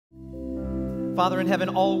Father in heaven,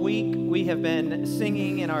 all week we have been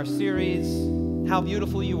singing in our series, How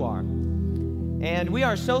Beautiful You Are. And we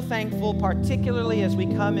are so thankful, particularly as we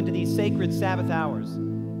come into these sacred Sabbath hours,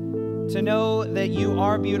 to know that you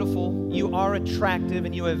are beautiful, you are attractive,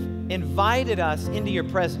 and you have invited us into your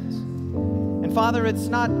presence. And Father, it's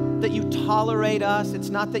not that you tolerate us, it's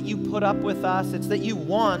not that you put up with us, it's that you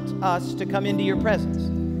want us to come into your presence.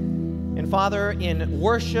 And Father, in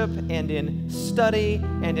worship and in study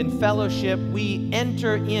and in fellowship, we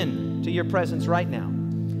enter into your presence right now.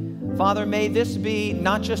 Father, may this be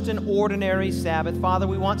not just an ordinary Sabbath. Father,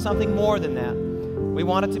 we want something more than that. We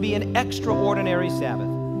want it to be an extraordinary Sabbath.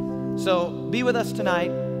 So be with us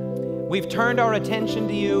tonight. We've turned our attention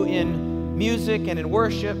to you in music and in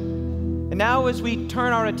worship. And now as we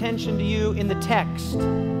turn our attention to you in the text,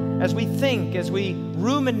 as we think, as we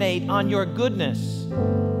ruminate on your goodness,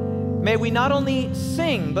 may we not only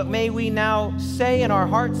sing, but may we now say in our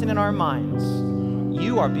hearts and in our minds,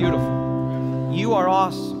 you are beautiful. You are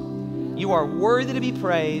awesome. You are worthy to be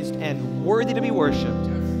praised and worthy to be worshiped.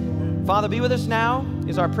 Father, be with us now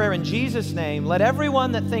is our prayer in Jesus' name. Let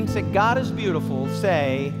everyone that thinks that God is beautiful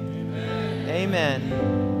say, amen, amen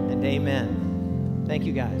and amen. Thank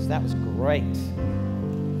you, guys. That was great.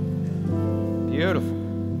 Beautiful.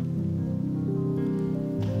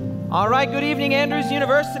 All right, good evening, Andrews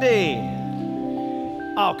University.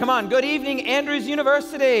 Oh, come on, good evening, Andrews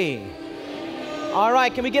University. All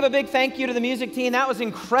right, can we give a big thank you to the music team? That was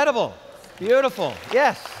incredible. Beautiful.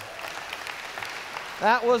 Yes.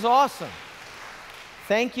 That was awesome.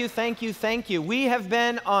 Thank you, thank you, thank you. We have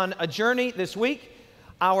been on a journey this week.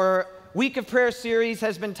 Our Week of Prayer series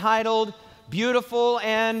has been titled Beautiful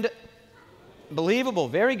and Believable.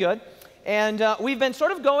 Very good. And we've been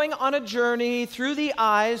sort of going on a journey through the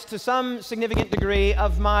eyes, to some significant degree,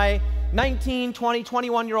 of my 19, 20,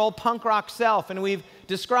 21-year-old punk rock self. And we've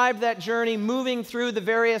described that journey moving through the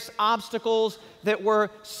various obstacles that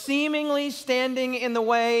were seemingly standing in the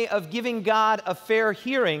way of giving God a fair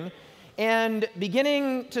hearing. And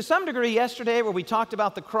beginning to some degree yesterday, where we talked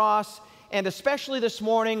about the cross, and especially this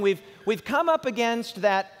morning, we've come up against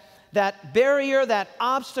that barrier, that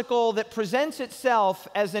obstacle that presents itself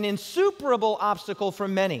as an insuperable obstacle for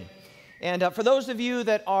many. And for those of you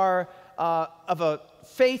that are of a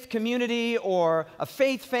faith community or a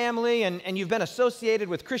faith family, and you've been associated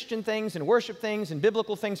with Christian things and worship things and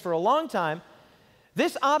biblical things for a long time,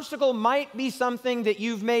 this obstacle might be something that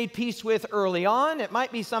you've made peace with early on. It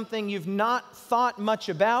might be something you've not thought much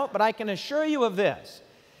about, but I can assure you of this,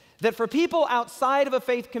 that for people outside of a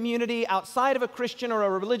faith community, outside of a Christian or a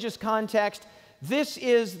religious context, this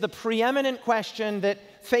is the preeminent question that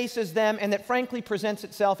faces them and that frankly presents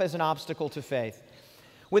itself as an obstacle to faith.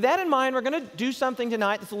 With that in mind, we're going to do something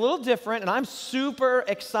tonight that's a little different, and I'm super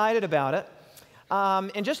excited about it.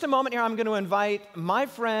 In just a moment here, I'm going to invite my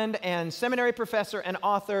friend and seminary professor and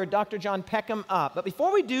author, Dr. John Peckham, up. But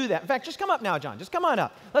before we do that, in fact, just come up now, John. Just come on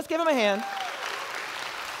up. Let's give him a hand.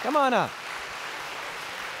 Come on up.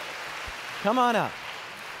 Come on up.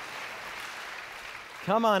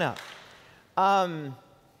 Come on up.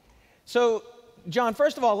 So, John,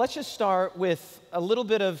 first of all, let's just start with a little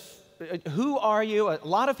bit of who are you? A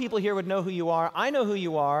lot of people here would know who you are. I know who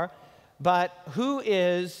you are, but who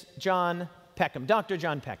is John Peckham, Dr.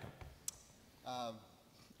 John Peckham?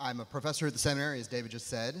 I'm a professor at the seminary, as David just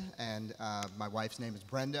said, and my wife's name is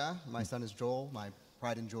Brenda. My son is Joel, my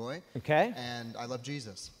pride and joy. Okay. And I love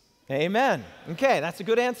Jesus. Amen. Okay, that's a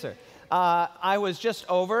good answer. I was just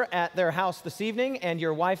over at their house this evening, and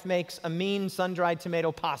your wife makes a mean sun-dried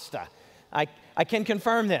tomato pasta. I can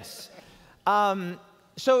confirm this.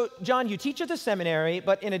 So, John, you teach at the seminary,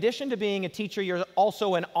 but in addition to being a teacher, you're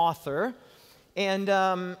also an author. And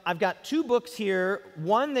I've got two books here,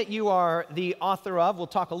 one that you are the author of. We'll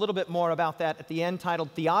talk a little bit more about that at the end,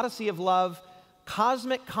 titled Theodicy of Love,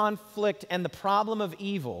 Cosmic Conflict and the Problem of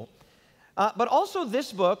Evil. But also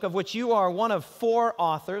this book, of which you are one of four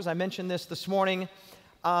authors. I mentioned this morning.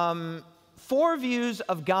 4 views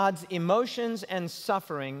of God's emotions and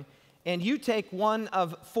suffering, and you take one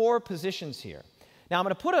of 4 positions here. Now, I'm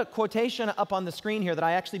going to put a quotation up on the screen here that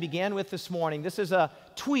I actually began with this morning. This is a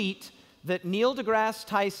tweet that Neil deGrasse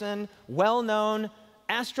Tyson, well-known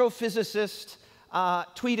astrophysicist,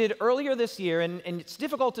 tweeted earlier this year, and it's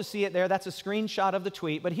difficult to see it there. That's a screenshot of the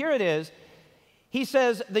tweet, but here it is. He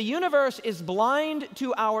says, "The universe is blind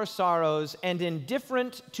to our sorrows and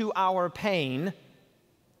indifferent to our pain.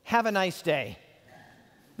 Have a nice day."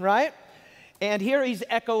 Right? And here he's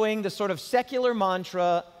echoing the sort of secular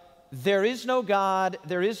mantra, there is no God,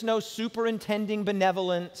 there is no superintending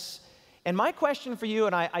benevolence. And my question for you,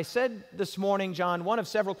 and I said this morning, John, one of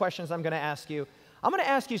several questions I'm going to ask you, I'm going to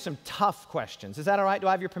ask you some tough questions. Is that all right? Do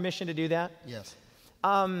I have your permission to do that? Yes.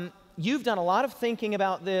 You've done a lot of thinking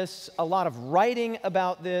about this, a lot of writing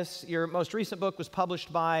about this. Your most recent book was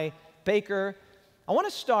published by Baker. I want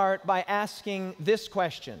to start by asking this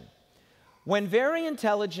question. When very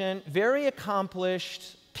intelligent, very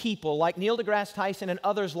accomplished people like Neil deGrasse Tyson and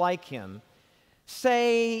others like him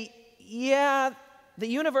say, yeah, the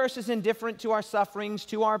universe is indifferent to our sufferings,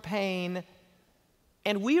 to our pain,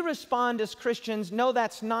 and we respond as Christians, no,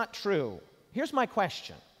 that's not true. Here's my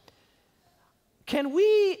question. Can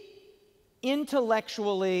we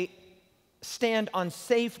intellectually stand on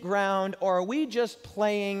safe ground, or are we just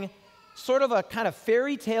playing sort of a kind of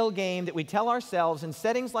fairy tale game that we tell ourselves in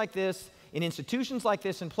settings like this, in institutions like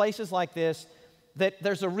this, in places like this, that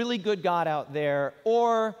there's a really good God out there,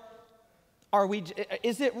 or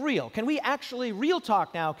is it real? Can we actually, real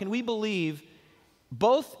talk now, can we believe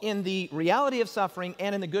both in the reality of suffering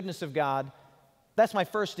and in the goodness of God? That's my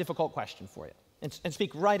first difficult question for you. And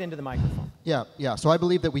speak right into the microphone. Yeah. So I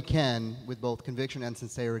believe that we can, with both conviction and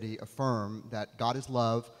sincerity, affirm that God is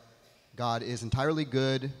love, God is entirely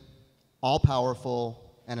good, all-powerful,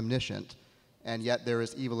 and omniscient, and yet there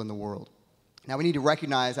is evil in the world. Now, we need to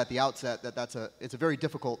recognize at the outset that it's a very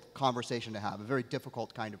difficult conversation to have, a very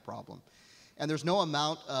difficult kind of problem. And there's no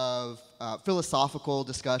amount of philosophical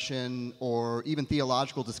discussion or even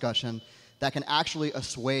theological discussion that can actually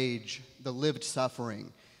assuage the lived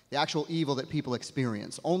suffering, the actual evil that people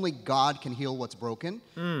experience. Only God can heal what's broken,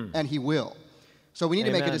 and He will. So we need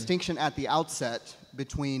to make a distinction at the outset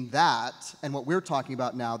between that and what we're talking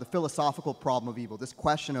about now, the philosophical problem of evil, this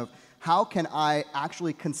question of how can I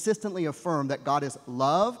actually consistently affirm that God is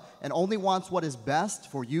love and only wants what is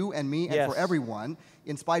best for you and me and for everyone,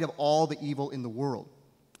 in spite of all the evil in the world.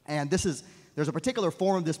 And there's a particular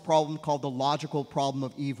form of this problem called the logical problem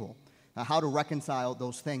of evil, how to reconcile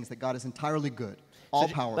those things, that God is entirely good,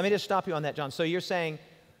 all-powerful. Let me just stop you on that, John. So you're saying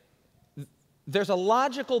there's a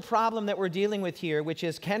logical problem that we're dealing with here, which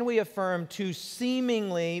is, can we affirm two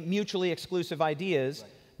seemingly mutually exclusive ideas?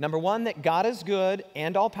 Right. Number one, that God is good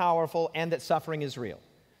and all-powerful, and that suffering is real.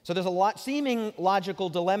 So there's a seeming logical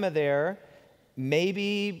dilemma there.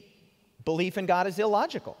 Maybe belief in God is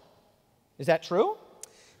illogical. Is that true?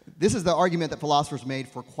 This is the argument that philosophers made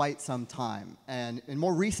for quite some time. And in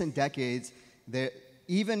more recent decades,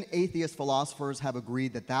 even atheist philosophers have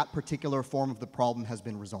agreed that that particular form of the problem has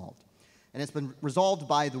been resolved. And it's been resolved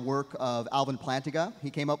by the work of Alvin Plantinga. He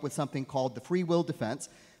came up with something called the free will defense.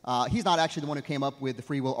 He's not actually the one who came up with the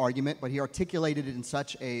free will argument, but he articulated it in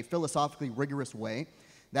such a philosophically rigorous way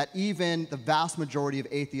that even the vast majority of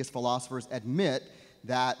atheist philosophers admit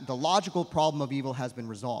that the logical problem of evil has been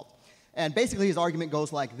resolved. And basically his argument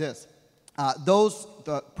goes like this.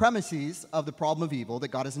 The premises of the problem of evil, that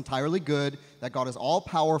God is entirely good, that God is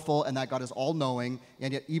all-powerful, and that God is all-knowing,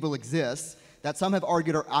 and yet evil exists, that some have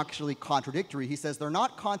argued are actually contradictory. He says they're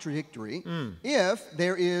not contradictory if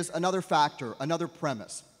there is another factor, another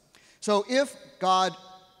premise. So if God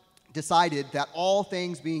decided that all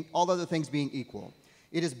other things being equal,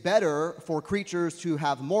 it is better for creatures to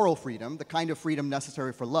have moral freedom, the kind of freedom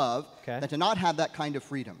necessary for love, than to not have that kind of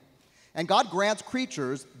freedom. And God grants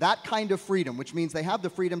creatures that kind of freedom, which means they have the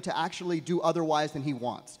freedom to actually do otherwise than He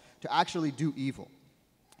wants, to actually do evil.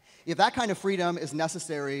 If that kind of freedom is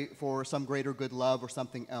necessary for some greater good, love, or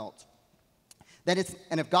something else,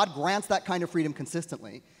 and if God grants that kind of freedom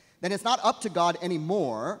consistently, then it's not up to God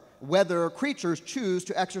anymore whether creatures choose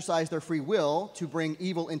to exercise their free will to bring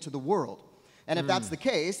evil into the world. And if that's the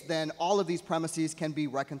case, then all of these premises can be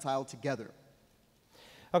reconciled together.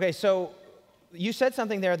 Okay, so you said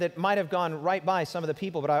something there that might have gone right by some of the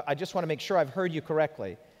people, but I just want to make sure I've heard you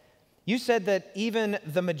correctly. You said that even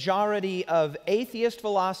the majority of atheist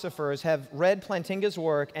philosophers have read Plantinga's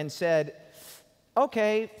work and said,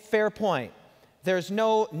 okay, fair point. There's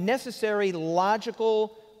no necessary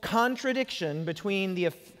logical contradiction between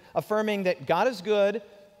the affirming that God is good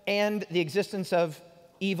and the existence of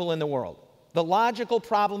evil in the world. The logical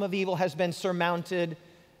problem of evil has been surmounted,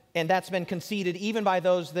 and that's been conceded even by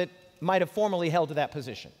those that might have formerly held to that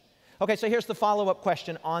position. Okay, so here's the follow-up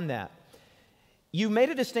question on that. You made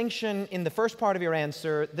a distinction in the first part of your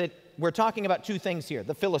answer that we're talking about two things here,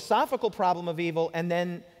 the philosophical problem of evil, and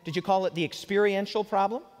then, did you call it the experiential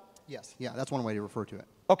problem? Yes, yeah, that's one way to refer to it.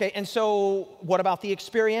 Okay, and so what about the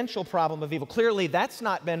experiential problem of evil? Clearly, that's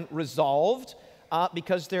not been resolved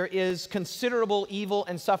because there is considerable evil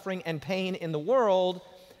and suffering and pain in the world.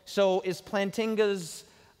 So is Plantinga's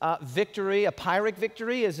victory a Pyrrhic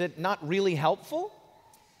victory? Is it not really helpful?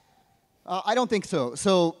 I don't think so.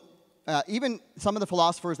 So even some of the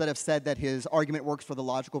philosophers that have said that his argument works for the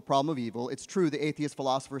logical problem of evil, it's true, the atheist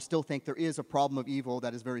philosophers still think there is a problem of evil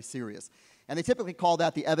that is very serious. And they typically call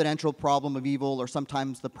that the evidential problem of evil, or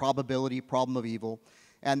sometimes the probability problem of evil.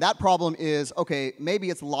 And that problem is, okay, maybe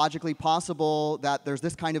it's logically possible that there's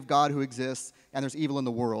this kind of God who exists and there's evil in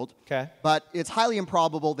the world. Okay. But it's highly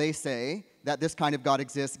improbable, they say, that this kind of God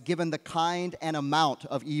exists given the kind and amount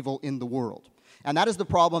of evil in the world. And that is the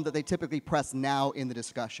problem that they typically press now in the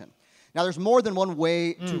discussion. Now, there's more than one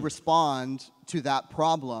way to respond to that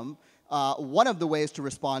problem. One of the ways to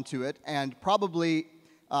respond to it, and probably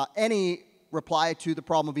any reply to the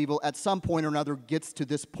problem of evil at some point or another gets to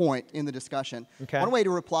this point in the discussion. Okay. One way to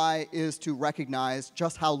reply is to recognize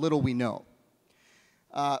just how little we know.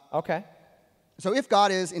 Okay. So if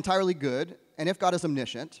God is entirely good, and if God is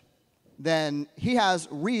omniscient, then he has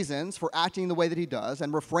reasons for acting the way that he does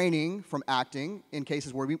and refraining from acting in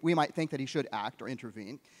cases where we might think that he should act or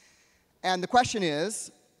intervene. And the question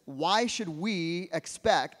is, why should we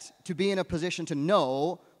expect to be in a position to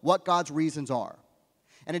know what God's reasons are?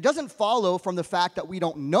 And it doesn't follow from the fact that we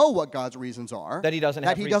don't know what God's reasons are that he doesn't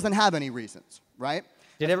have any reasons, right?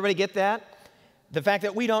 Did everybody get that? The fact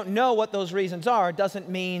that we don't know what those reasons are doesn't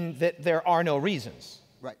mean that there are no reasons.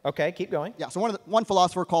 Right. Okay, keep going. Yeah, so one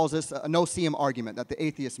philosopher calls this a no-seeum argument that the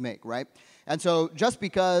atheists make, right? And so just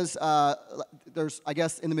because there's, I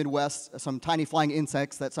guess, in the Midwest, some tiny flying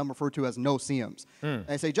insects that some refer to as no-seeums. And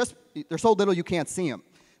they say they're so little you can't see them.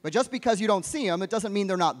 But just because you don't see them, it doesn't mean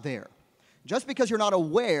they're not there. Just because you're not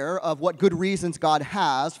aware of what good reasons God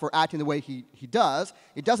has for acting the way he does,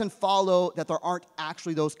 it doesn't follow that there aren't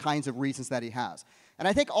actually those kinds of reasons that he has. And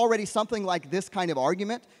I think already something like this kind of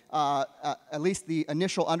argument, at least the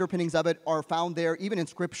initial underpinnings of it, are found there even in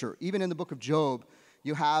Scripture. Even in the book of Job,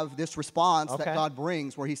 you have this response that God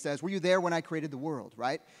brings where he says, were you there when I created the world,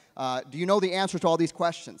 right? Do you know the answer to all these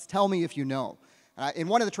questions? Tell me if you know. In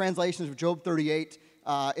one of the translations of Job 38,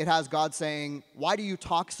 it has God saying, why do you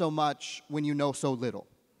talk so much when you know so little?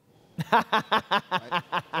 Right?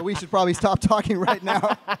 So we should probably stop talking right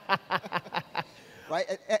now. Right?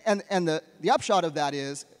 And the upshot of that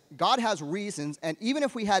is God has reasons, and even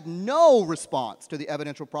if we had no response to the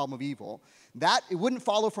evidential problem of evil, that it wouldn't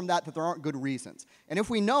follow from that there aren't good reasons. And if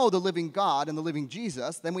we know the living God and the living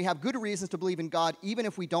Jesus, then we have good reasons to believe in God even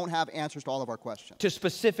if we don't have answers to all of our questions. To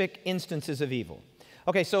specific instances of evil.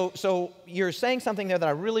 Okay, so you're saying something there that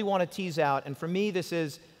I really want to tease out, and for me this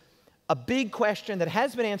is a big question that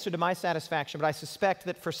has been answered to my satisfaction, but I suspect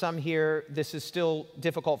that for some here this is still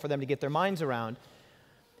difficult for them to get their minds around.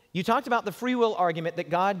 You talked about the free will argument that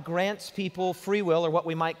God grants people free will, or what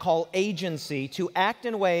we might call agency, to act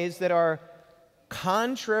in ways that are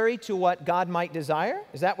contrary to what God might desire.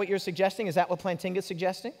 Is that what you're suggesting? Is that what Plantinga's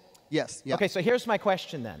suggesting? Yes. Yeah. Okay, so here's my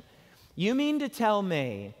question then. You mean to tell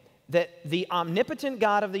me that the omnipotent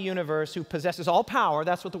God of the universe, who possesses all power,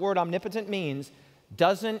 that's what the word omnipotent means,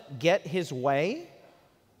 doesn't get his way?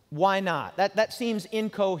 Why not? That seems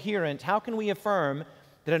incoherent. How can we affirm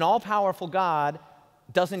that an all-powerful God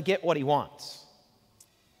doesn't get what he wants?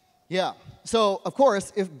 Yeah. So, of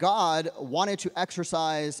course, if God wanted to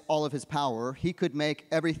exercise all of his power, he could make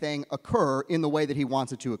everything occur in the way that he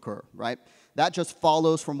wants it to occur, right? That just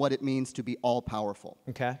follows from what it means to be all-powerful.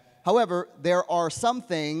 Okay. However, there are some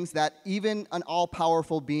things that even an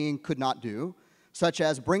all-powerful being could not do, such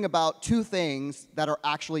as bring about two things that are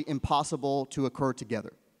actually impossible to occur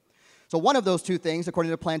together. So one of those two things,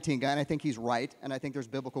 according to Plantinga, and I think he's right, and I think there's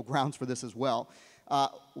biblical grounds for this as well,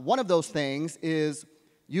 one of those things is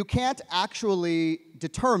you can't actually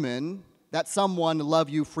determine that someone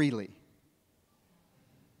loves you freely.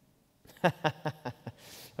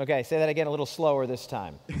 Okay, say that again a little slower this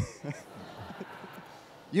time.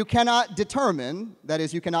 You cannot determine, that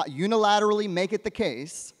is, you cannot unilaterally make it the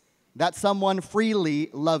case that someone freely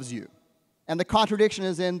loves you. And the contradiction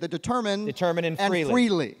is in the determine and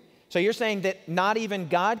freely. So you're saying that not even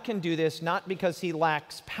God can do this, not because he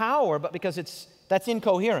lacks power, but because that's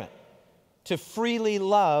incoherent. To freely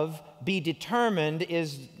love, be determined,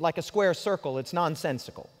 is like a square circle. It's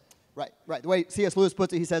nonsensical. Right. The way C.S. Lewis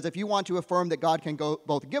puts it, he says, if you want to affirm that God can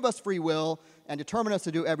both give us free will and determine us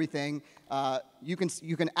to do everything, you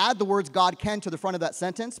can add the words God can to the front of that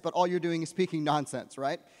sentence, but all you're doing is speaking nonsense,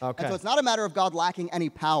 right? Okay. And so it's not a matter of God lacking any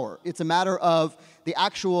power. It's a matter of the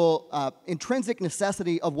actual intrinsic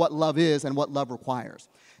necessity of what love is and what love requires.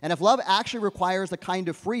 And if love actually requires the kind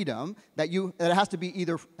of freedom that it has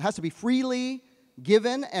to be freely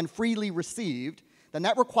given and freely received, then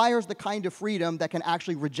that requires the kind of freedom that can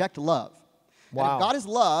actually reject love. Wow. And if God is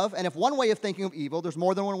love, and if one way of thinking of evil, there's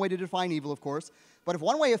more than one way to define evil, of course, but if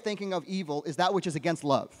one way of thinking of evil is that which is against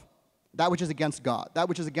love, that which is against God, that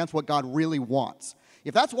which is against what God really wants.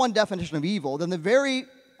 If that's one definition of evil, then the very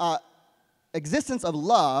existence of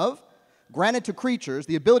love granted to creatures,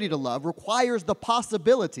 the ability to love, requires the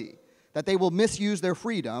possibility that they will misuse their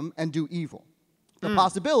freedom and do evil. The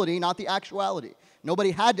possibility, not the actuality.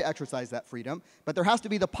 Nobody had to exercise that freedom, but there has to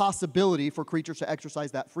be the possibility for creatures to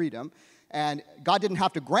exercise that freedom. And God didn't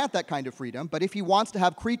have to grant that kind of freedom, but if he wants to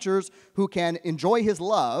have creatures who can enjoy his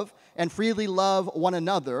love and freely love one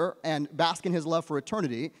another and bask in his love for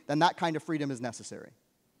eternity, then that kind of freedom is necessary.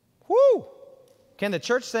 Woo! Can the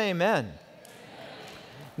church say amen? Amen.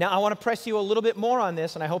 Now, I want to press you a little bit more on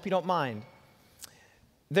this, and I hope you don't mind.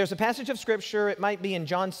 There's a passage of Scripture, it might be in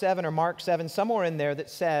John 7 or Mark 7, somewhere in there, that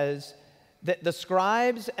says that the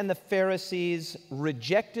scribes and the Pharisees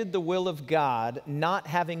rejected the will of God, not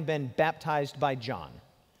having been baptized by John.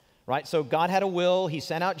 Right? So God had a will, he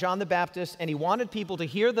sent out John the Baptist, and he wanted people to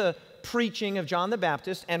hear the preaching of John the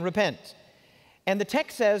Baptist and repent. And the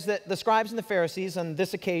text says that the scribes and the Pharisees on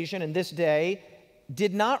this occasion and this day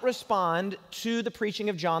did not respond to the preaching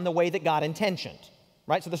of John the way that God intentioned.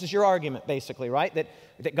 Right? So this is your argument, basically, right?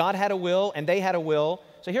 That God had a will and they had a will.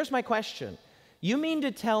 So here's my question. You mean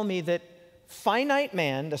to tell me that finite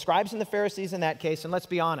man, the scribes and the Pharisees in that case, and let's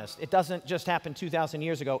be honest, it doesn't just happen 2,000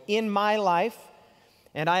 years ago. In my life,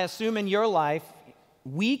 and I assume in your life,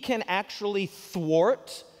 we can actually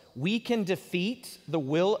thwart, we can defeat the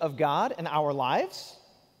will of God in our lives?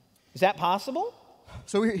 Is that possible?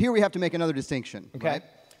 So here we have to make another distinction. Okay. Right?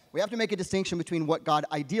 We have to make a distinction between what God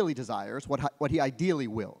ideally desires, what he ideally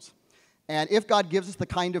wills. And if God gives us the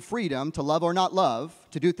kind of freedom to love or not love,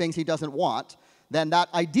 to do things he doesn't want, then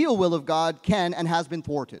that ideal will of God can and has been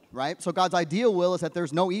thwarted, right? So God's ideal will is that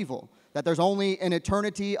there's no evil, that there's only an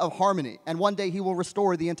eternity of harmony, and one day he will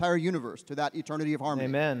restore the entire universe to that eternity of harmony.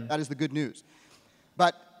 Amen. That is the good news.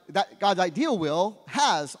 But that God's ideal will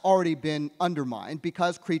has already been undermined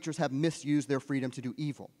because creatures have misused their freedom to do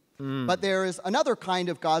evil. But there is another kind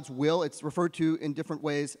of God's will. It's referred to in different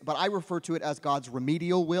ways, but I refer to it as God's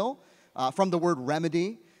remedial will, from the word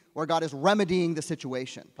remedy, where God is remedying the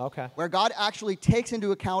situation. Okay. Where God actually takes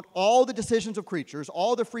into account all the decisions of creatures,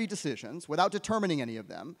 all the free decisions, without determining any of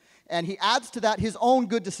them, and he adds to that his own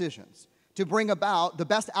good decisions to bring about the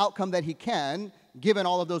best outcome that he can, given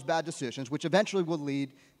all of those bad decisions, which eventually will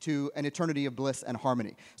lead to an eternity of bliss and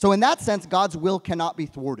harmony. So in that sense, God's will cannot be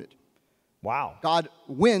thwarted. Wow. God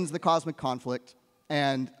wins the cosmic conflict,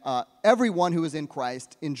 and everyone who is in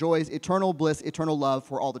Christ enjoys eternal bliss, eternal love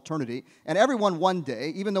for all eternity. And everyone one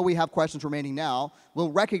day, even though we have questions remaining now,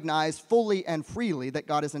 will recognize fully and freely that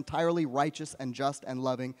God is entirely righteous and just and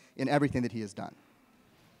loving in everything that he has done.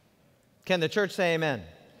 Can the church say amen? Amen.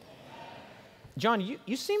 John,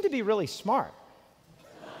 you seem to be really smart.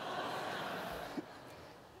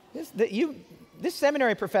 This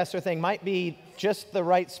seminary professor thing might be just the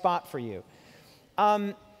right spot for you.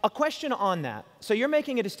 A question on that. So you're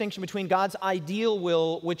making a distinction between God's ideal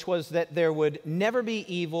will, which was that there would never be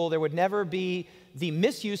evil, there would never be the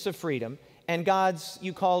misuse of freedom, and God's,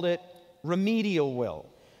 you called it, remedial will,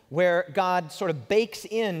 where God sort of bakes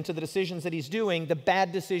into the decisions that he's doing the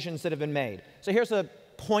bad decisions that have been made. So here's a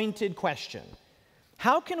pointed question.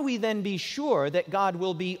 How can we then be sure that God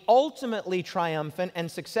will be ultimately triumphant and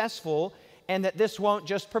successful and that this won't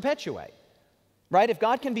just perpetuate? Right? If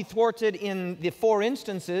God can be thwarted in the four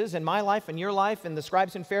instances, in my life and your life and the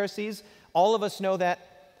scribes and Pharisees, all of us know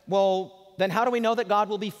that, well, then how do we know that God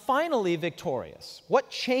will be finally victorious? What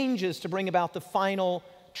changes to bring about the final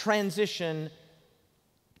transition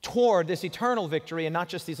toward this eternal victory and not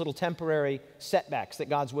just these little temporary setbacks that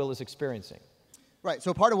God's will is experiencing? Right,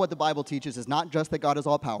 so part of what the Bible teaches is not just that God is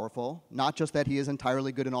all-powerful, not just that he is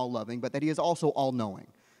entirely good and all-loving, but that he is also all-knowing.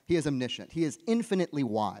 He is omniscient. He is infinitely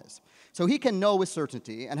wise. So he can know with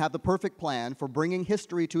certainty and have the perfect plan for bringing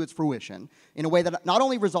history to its fruition in a way that not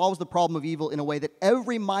only resolves the problem of evil in a way that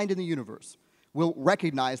every mind in the universe will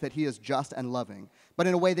recognize that he is just and loving, but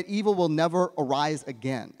in a way that evil will never arise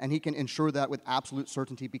again. And he can ensure that with absolute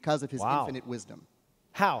certainty because of his infinite wisdom.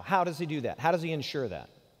 How? How does he do that? How does he ensure that?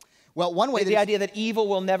 Well, one way... The idea that evil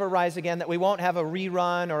will never rise again, that we won't have a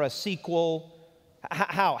rerun or a sequel.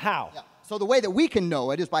 How? Yeah. So the way that we can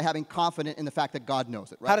know it is by having confidence in the fact that God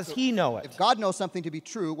knows it, right? How does he know it? If God knows something to be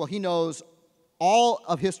true, well, he knows all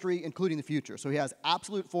of history, including the future. So he has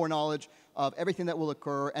absolute foreknowledge of everything that will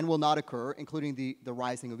occur and will not occur, including the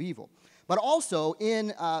rising of evil. But also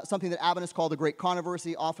in something that Adventists call the Great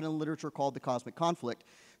Controversy, often in literature called the cosmic conflict,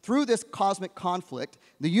 through this cosmic conflict,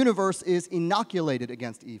 the universe is inoculated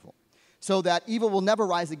against evil. so that evil will never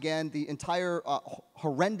rise again. The entire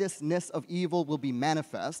horrendousness of evil will be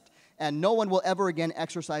manifest, and no one will ever again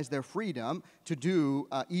exercise their freedom to do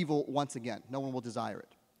evil once again. No one will desire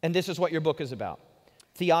it. And this is what your book is about.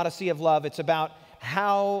 Theodicy of Love. It's about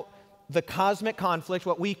how the cosmic conflict,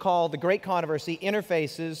 what we call the great controversy,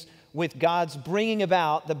 interfaces with God's bringing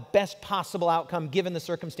about the best possible outcome given the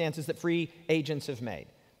circumstances that free agents have made.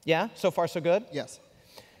 Yeah? So far, so good? Yes.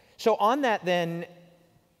 So on that then,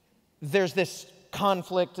 there's this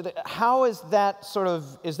conflict. How is that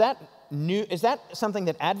is that new? Is that something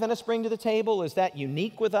that Adventists bring to the table? Is that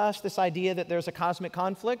unique with us, this idea that there's a cosmic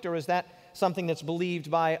conflict? Or is that something that's believed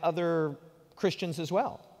by other Christians as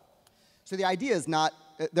well? So the idea is not,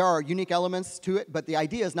 there are unique elements to it, but the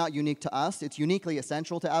idea is not unique to us. It's uniquely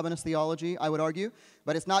essential to Adventist theology, I would argue,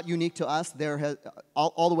 but it's not unique to us. There has,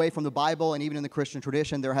 all the way from the Bible and even in the Christian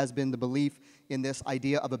tradition, there has been the belief in this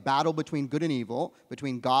idea of a battle between good and evil,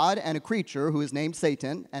 between God and a creature who is named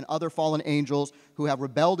Satan and other fallen angels who have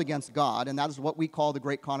rebelled against God, and that is what we call the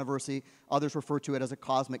great controversy. Others refer to it as a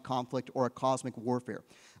cosmic conflict or a cosmic warfare.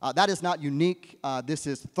 That is not unique. This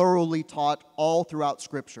is thoroughly taught all throughout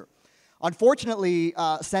Scripture. Unfortunately,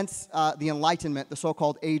 since the Enlightenment, the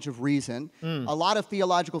so-called Age of Reason, a lot of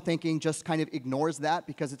theological thinking just kind of ignores that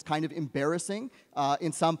because it's kind of embarrassing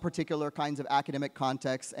in some particular kinds of academic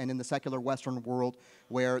contexts and in the secular Western world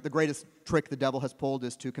where the greatest trick the devil has pulled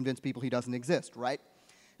is to convince people he doesn't exist, right?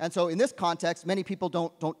 And so in this context, many people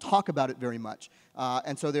don't talk about it very much.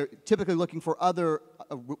 And so they're typically looking for other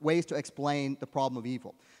ways to explain the problem of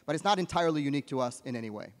evil. But it's not entirely unique to us in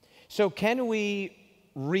any way. So can we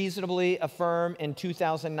reasonably affirm in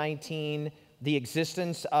 2019 the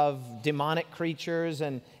existence of demonic creatures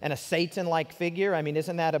and a Satan-like figure? I mean,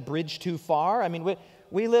 isn't that a bridge too far? I mean,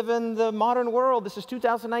 we live in the modern world. This is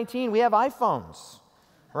 2019. We have iPhones,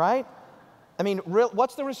 right? I mean,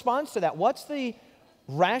 what's the response to that? What's the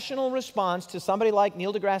rational response to somebody like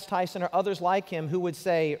Neil deGrasse Tyson or others like him who would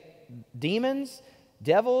say, demons,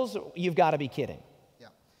 devils, you've got to be kidding?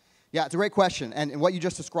 Yeah, it's a great question, and what you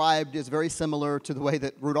just described is very similar to the way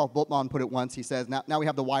that Rudolf Bultmann put it once. He says, now we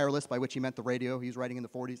have the wireless, by which he meant the radio. He was writing in the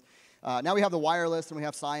 40s. Now we have the wireless, and we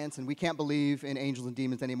have science, and we can't believe in angels and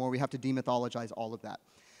demons anymore. We have to demythologize all of that.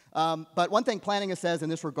 But one thing Plantinga says in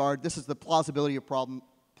this regard, this is the plausibility problem,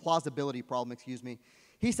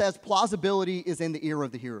 He says plausibility is in the ear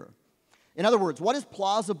of the hearer. In other words, what is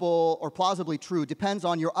plausible or plausibly true depends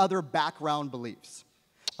on your other background beliefs.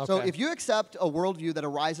 Okay. So if you accept a worldview that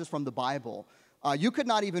arises from the Bible, you could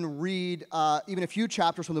not even read even a few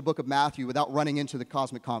chapters from the book of Matthew without running into the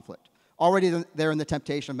cosmic conflict. Already there in the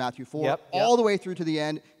temptation of Matthew 4, all the way through to the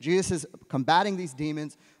end, Jesus is combating these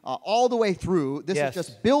demons all the way through. This is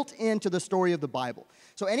just built into the story of the Bible.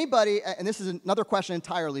 So anybody, and this is another question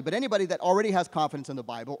entirely, but anybody that already has confidence in the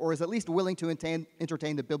Bible or is at least willing to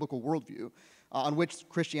entertain the biblical worldview on which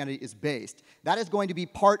Christianity is based, that is going to be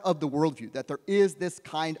part of the worldview, that there is this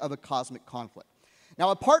kind of a cosmic conflict.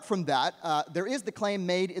 Now, apart from that, there is the claim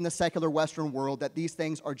made in the secular Western world that these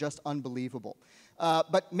things are just unbelievable.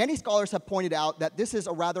 But many scholars have pointed out that this is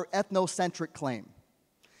a rather ethnocentric claim.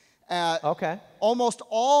 Almost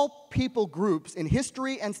all people groups in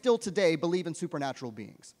history and still today believe in supernatural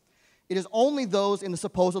beings. It is only those in the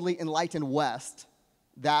supposedly enlightened West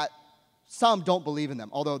that some don't believe in them,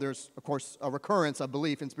 although there's, of course, a recurrence of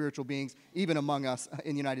belief in spiritual beings even among us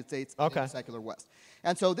in the United States and in the secular West.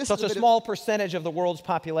 And so this is a small percentage of the world's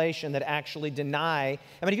population that actually deny.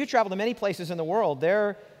 I mean, if you travel to many places in the world,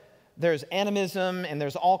 there's animism and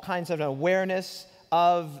there's all kinds of awareness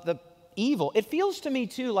of the evil. It feels to me,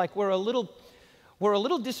 too, like we're a little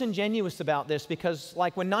disingenuous about this because,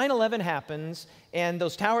 like, when 9/11 happens and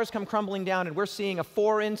those towers come crumbling down and we're seeing a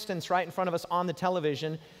 4 instance right in front of us on the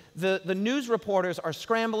television, the news reporters are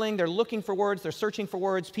scrambling, they're looking for words, they're searching for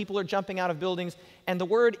words, people are jumping out of buildings, and the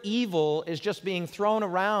word evil is just being thrown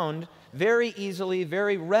around very easily,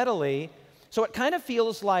 very readily. So it kind of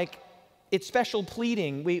feels like it's special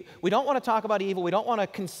pleading. We don't want to talk about evil, we don't want to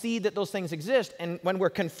concede that those things exist, and when we're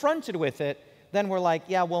confronted with it, then we're like,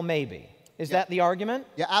 yeah, well, maybe. Is that the argument?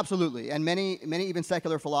 Yeah, absolutely. And many even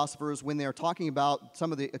secular philosophers, when they're talking about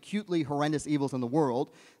some of the acutely horrendous evils in the world,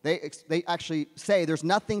 they actually say there's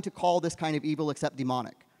nothing to call this kind of evil except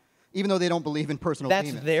demonic, even though they don't believe in personal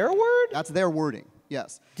demons. That's their word? That's their wording,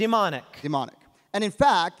 yes. Demonic. Demonic. And in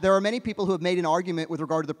fact, there are many people who have made an argument with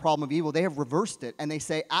regard to the problem of evil. They have reversed it, and they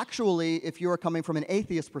say, actually, if you are coming from an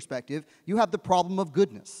atheist perspective, you have the problem of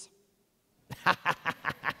goodness.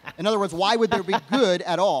 In other words, why would there be good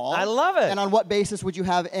at all? I love it. And on what basis would you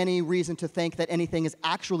have any reason to think that anything is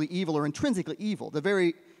actually evil or intrinsically evil? The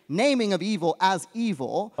very naming of evil as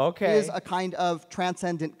evil is a kind of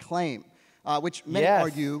transcendent claim. which many Yes.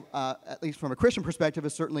 argue, at least from a Christian perspective,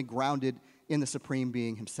 is certainly grounded in the supreme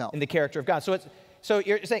being himself. In the character of God. So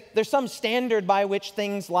you're saying there's some standard by which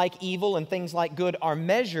things like evil and things like good are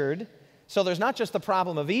measured. So there's not just the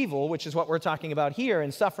problem of evil, which is what we're talking about here,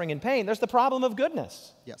 and suffering and pain. There's the problem of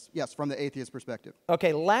goodness. Yes, from the atheist perspective.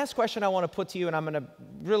 Okay, last question I want to put to you, and I'm going to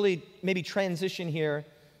really maybe transition here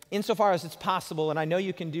insofar as it's possible, and I know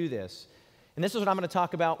you can do this. And this is what I'm going to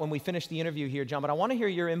talk about when we finish the interview here, John, but I want to hear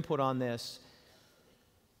your input on this.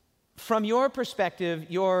 From your perspective,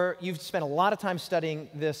 you've spent a lot of time studying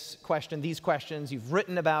this question, these questions. You've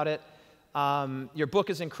written about it. Your book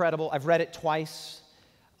is incredible. I've read it twice.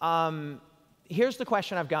 Here's the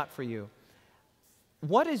question I've got for you.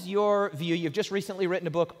 What is your view? You've just recently written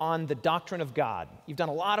a book on the doctrine of God. You've done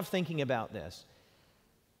a lot of thinking about this.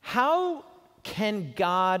 How can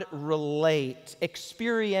God relate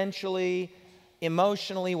experientially,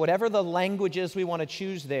 emotionally, whatever the language is we want to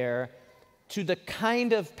choose there, to the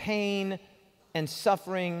kind of pain and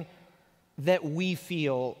suffering that we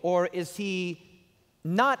feel? Or is he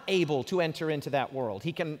not able to enter into that world?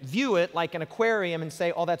 He can view it like an aquarium and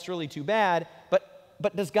say, oh, that's really too bad.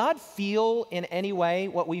 But does God feel in any way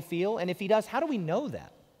what we feel? And if he does, how do we know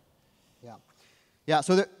that? Yeah,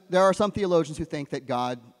 so there are some theologians who think that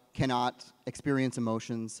God cannot experience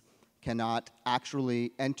emotions, cannot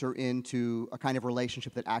actually enter into a kind of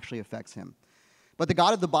relationship that actually affects him. But the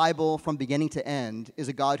God of the Bible, from beginning to end, is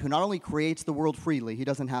a God who not only creates the world freely, he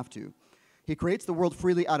doesn't have to. He creates the world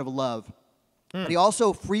freely out of love, but he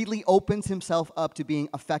also freely opens himself up to being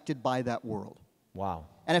affected by that world. Wow.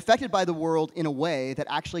 And affected by the world in a way that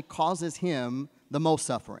actually causes him the most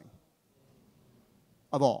suffering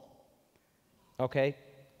of all. Okay.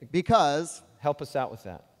 Because... Help us out with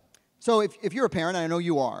that. So if you're a parent, and I know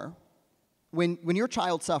you are, when your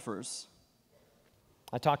child suffers...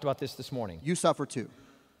 I talked about this morning. You suffer too.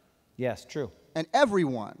 Yes, true. And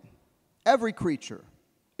everyone, every creature,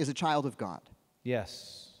 is a child of God.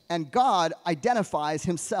 Yes. And God identifies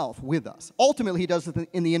himself with us. Ultimately, he does it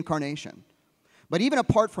in the incarnation. But even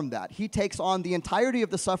apart from that, he takes on the entirety of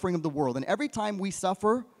the suffering of the world. And every time we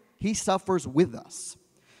suffer, he suffers with us.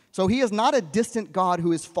 So he is not a distant God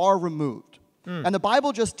who is far removed. And the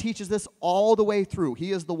Bible just teaches this all the way through.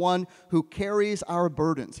 He is the one who carries our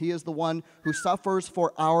burdens. He is the one who suffers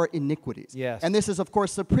for our iniquities. Yes. And this is, of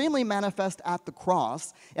course, supremely manifest at the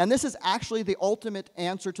cross. And this is actually the ultimate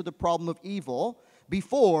answer to the problem of evil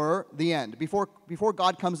before the end, before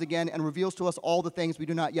God comes again and reveals to us all the things we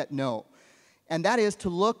do not yet know. And that is to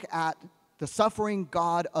look at the suffering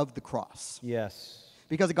God of the cross. Yes.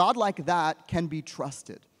 Because a God like that can be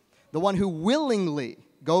trusted. The one who willingly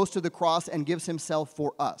goes to the cross and gives himself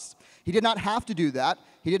for us. He did not have to do that.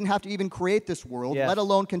 He didn't have to even create this world, Yes. let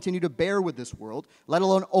alone continue to bear with this world, let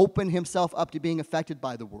alone open himself up to being affected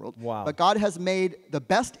by the world. Wow. But God has made the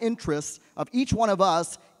best interests of each one of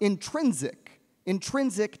us intrinsic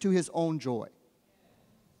to his own joy.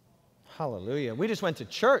 Hallelujah. We just went to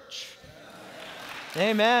church.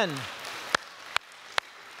 Amen.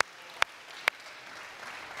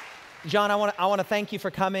 John, I want to thank you for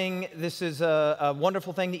coming. This is a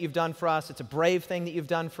wonderful thing that you've done for us. It's a brave thing that you've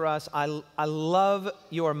done for us. I love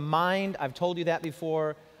your mind. I've told you that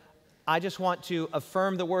before. I just want to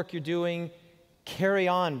affirm the work you're doing. Carry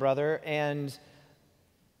on, brother, and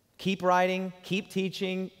keep writing, keep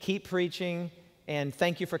teaching, keep preaching, and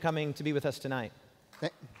thank you for coming to be with us tonight.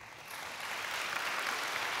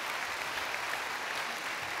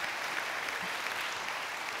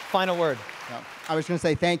 Final word. I was going to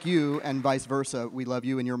say thank you and vice versa. We love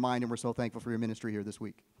you and your mind, and we're so thankful for your ministry here this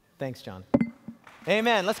week. Thanks, John.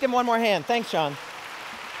 Amen. Let's give him one more hand. Thanks, John.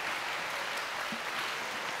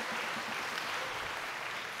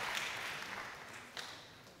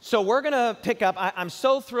 So we're going to pick up, I'm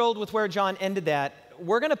so thrilled with where John ended that.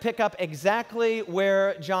 We're going to pick up exactly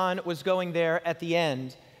where John was going there at the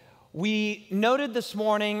end. We noted this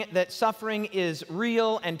morning that suffering is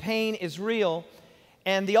real and pain is real.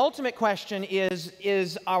 And the ultimate question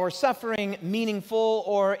is our suffering meaningful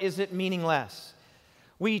or is it meaningless?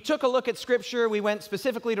 We took a look at Scripture. We went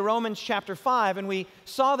specifically to Romans chapter 5, and we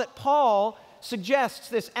saw that Paul suggests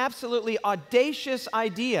this absolutely audacious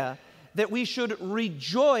idea that we should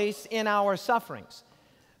rejoice in our sufferings.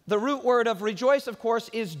 The root word of rejoice, of course,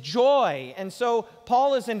 is joy. And so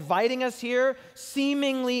Paul is inviting us here,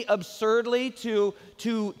 seemingly absurdly, to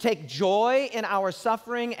take joy in our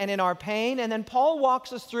suffering and in our pain. And then Paul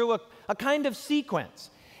walks us through a kind of sequence.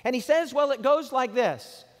 And he says, well, it goes like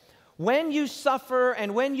this. When you suffer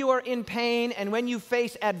and when you are in pain and when you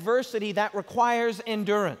face adversity, that requires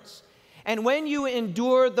endurance. And when you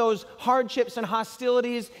endure those hardships and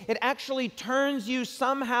hostilities, it actually turns you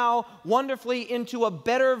somehow wonderfully into a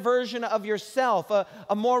better version of yourself,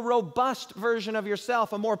 a more robust version of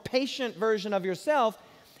yourself, a more patient version of yourself.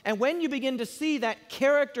 And when you begin to see that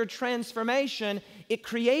character transformation, it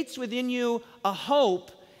creates within you a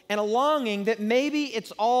hope and a longing that maybe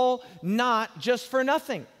it's all not just for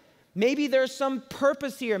nothing. Maybe there's some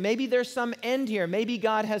purpose here. Maybe there's some end here. Maybe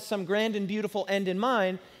God has some grand and beautiful end in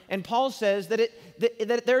mind. And Paul says that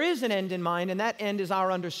there is an end in mind, and that end is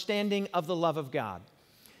our understanding of the love of God.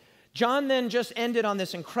 John then just ended on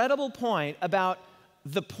this incredible point about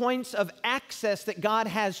the points of access that God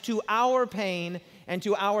has to our pain and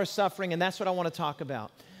to our suffering, and that's what I want to talk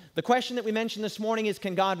about. The question that we mentioned this morning is,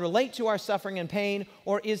 can God relate to our suffering and pain,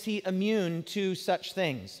 or is he immune to such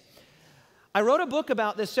things? I wrote a book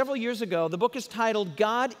about this several years ago. The book is titled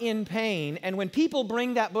God in Pain, and when people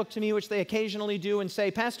bring that book to me, which they occasionally do, and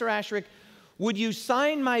say, Pastor Asscherick, would you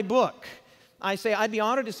sign my book? I say, I'd be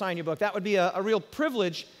honored to sign your book. That would be a real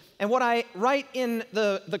privilege. And what I write in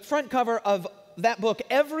the front cover of that book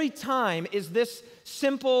every time is this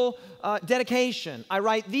simple dedication. I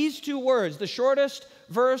write these two words, the shortest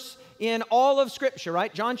verse in all of Scripture,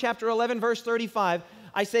 right? John chapter 11, verse 35.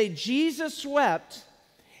 I say, Jesus wept.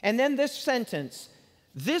 And then this sentence,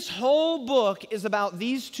 this whole book is about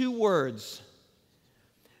these two words.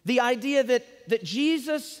 The idea that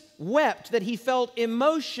Jesus wept, that he felt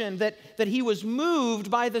emotion, that he was moved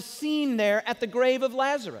by the scene there at the grave of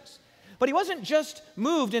Lazarus. But he wasn't just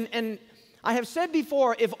moved, and I have said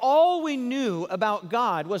before, if all we knew about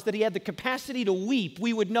God was that he had the capacity to weep,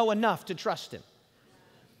 we would know enough to trust him.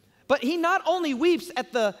 But he not only weeps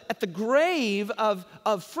at the grave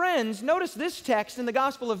of friends. Notice this text in the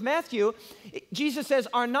Gospel of Matthew. Jesus says,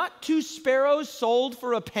 are not two sparrows sold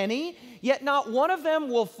for a penny? Yet not one of them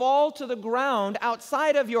will fall to the ground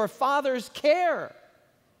outside of your Father's care.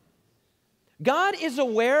 God is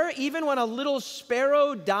aware even when a little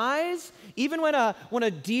sparrow dies, even when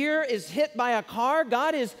a deer is hit by a car.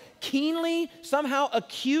 God is keenly, somehow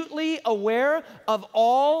acutely aware of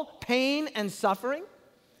all pain and suffering.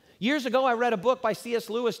 Years ago, I read a book by C.S.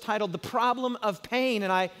 Lewis titled The Problem of Pain,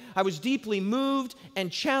 and I was deeply moved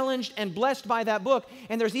and challenged and blessed by that book.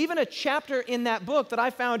 And there's even a chapter in that book that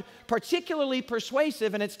I found particularly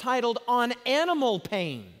persuasive, and it's titled On Animal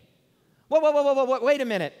Pain. Whoa, wait a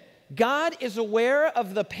minute. God is aware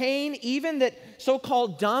of the pain even that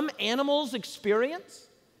so-called dumb animals experience?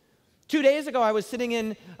 2 days ago, I was sitting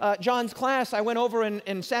in John's class. I went over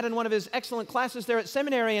and sat in one of his excellent classes there at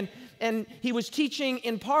seminary, and he was teaching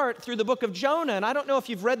in part through the book of Jonah. And I don't know if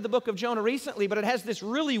you've read the book of Jonah recently, but it has this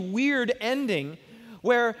really weird ending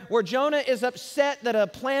where Jonah is upset that a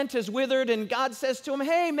plant is withered, and God says to him,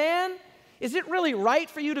 hey, man, is it really right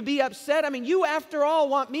for you to be upset? I mean, you, after all,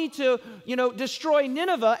 want me to, destroy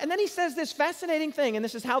Nineveh. And then he says this fascinating thing, and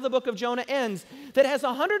this is how the book of Jonah ends, that has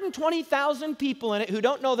 120,000 people in it who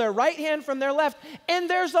don't know their right hand from their left, and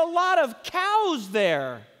there's a lot of cows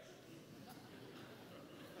there.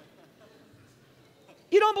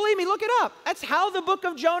 You don't believe me? Look it up. That's how the book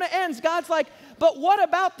of Jonah ends. God's like, but what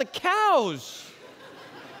about the cows?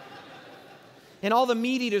 And all the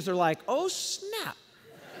meat eaters are like, oh, snap.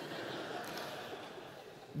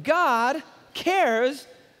 God cares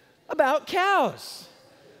about cows.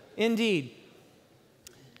 Indeed.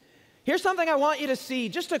 Here's something I want you to see,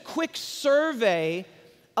 just a quick survey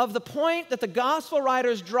of the point that the gospel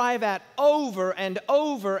writers drive at over and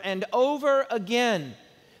over and over again.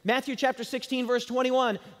 Matthew chapter 16, verse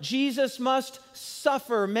 21, Jesus must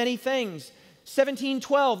suffer many things.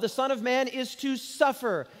 17:12, the Son of Man is to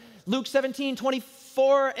suffer. Luke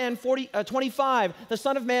 17:24 and 25, the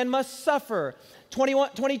Son of Man must suffer.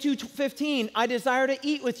 22:15, I desire to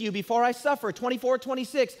eat with you before I suffer.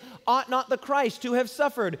 24:26, ought not the Christ to have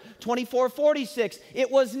suffered? 24:46,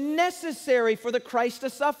 it was necessary for the Christ to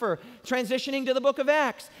suffer. Transitioning to the book of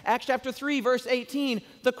Acts, Acts chapter 3, verse 18,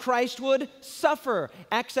 the Christ would suffer.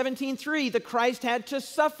 Acts 17:3, the Christ had to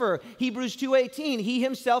suffer. Hebrews 2:18, he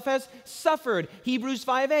himself has suffered. Hebrews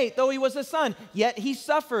 5:8, though he was a son, yet he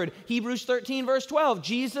suffered. Hebrews 13, verse 12,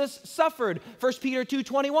 Jesus suffered. 1 Peter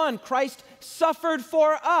 2:21, Christ suffered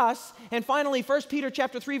for us. And finally, 1 Peter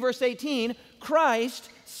chapter 3, verse 18, Christ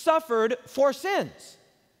suffered for sins.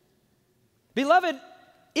 Beloved,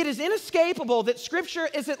 it is inescapable that Scripture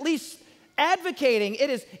is at least advocating, it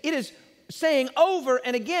is saying over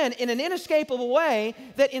and again in an inescapable way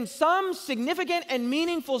that in some significant and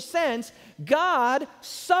meaningful sense, God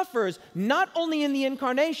suffers, not only in the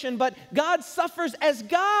incarnation, but God suffers as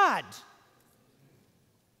God.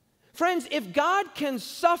 Friends, if God can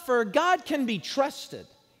suffer, God can be trusted.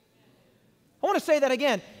 I want to say that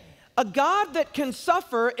again. A God that can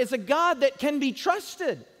suffer is a God that can be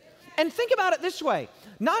trusted. And think about it this way.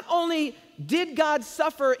 Not only did God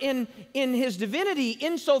suffer in his divinity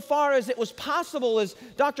insofar as it was possible, as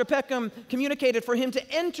Dr. Peckham communicated, for him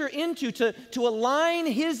to enter into, to align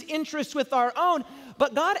his interests with our own,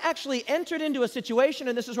 but God actually entered into a situation,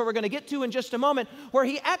 and this is where we're going to get to in just a moment, where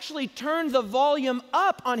he actually turned the volume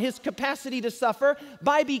up on his capacity to suffer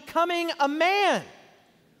by becoming a man.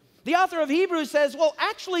 The author of Hebrews says, well,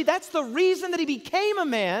 actually, that's the reason that he became a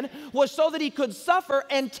man, was so that he could suffer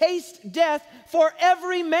and taste death for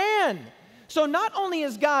every man. So not only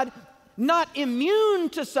is God not immune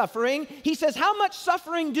to suffering, he says, how much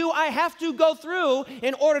suffering do I have to go through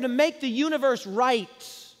in order to make the universe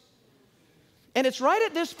right? And it's right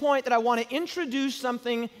at this point that I want to introduce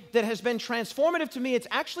something that has been transformative to me. It's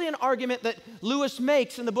actually an argument that Lewis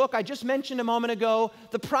makes in the book I just mentioned a moment ago,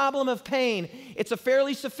 The Problem of Pain. It's a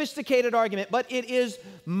fairly sophisticated argument, but it is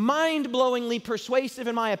mind-blowingly persuasive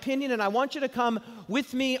in my opinion, and I want you to come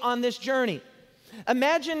with me on this journey.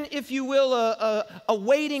 Imagine, if you will, a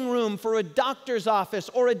waiting room for a doctor's office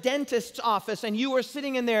or a dentist's office, and you are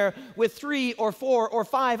sitting in there with 3 or 4 or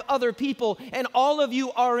 5 other people, and all of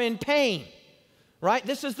you are in pain. Right?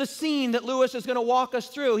 This is the scene that Lewis is going to walk us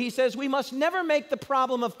through. He says we must never make the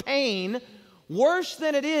problem of pain worse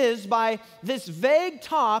than it is by this vague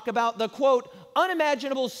talk about the, quote,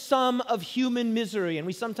 unimaginable sum of human misery. And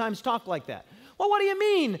we sometimes talk like that. Well, what do you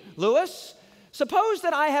mean, Lewis? Suppose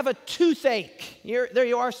that I have a toothache. There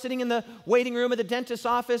you are sitting in the waiting room at the dentist's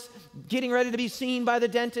office, getting ready to be seen by the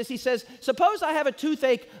dentist. He says, suppose I have a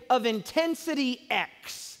toothache of intensity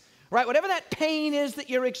X. Right, whatever that pain is that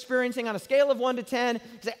you're experiencing on a scale of 1 to 10, you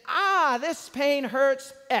say, this pain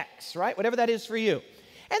hurts X, right? Whatever that is for you. And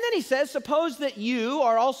then he says, suppose that you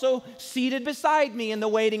are also seated beside me in the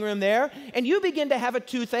waiting room there, and you begin to have a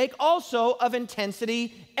toothache also of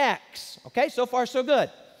intensity X. Okay, so far so good.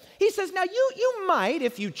 He says, now you might,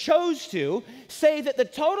 if you chose to, say that the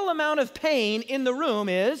total amount of pain in the room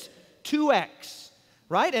is 2X.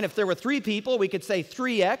 Right? And if there were 3 people, we could say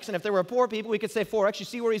 3X. And if there were 4 people, we could say 4X. You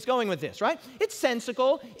see where he's going with this, right? It's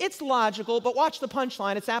sensical, it's logical, but watch the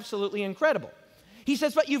punchline. It's absolutely incredible. He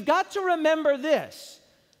says, but you've got to remember this.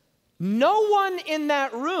 No one in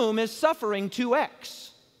that room is suffering 2X.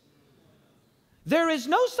 There is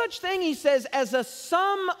no such thing, he says, as a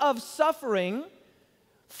sum of suffering,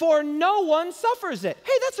 for no one suffers it.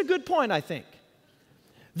 Hey, that's a good point, I think.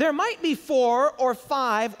 There might be 4 or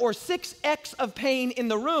 5 or 6X of pain in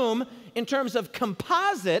the room in terms of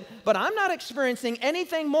composite, but I'm not experiencing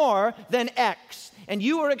anything more than X. And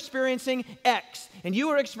you are experiencing X. And you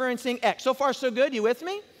are experiencing X. So far, so good. You with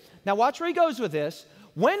me? Now watch where he goes with this.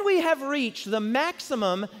 When we have reached the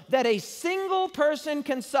maximum that a single person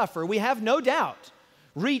can suffer, we have no doubt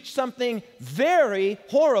reached something very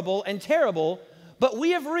horrible and terrible. But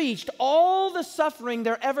we have reached all the suffering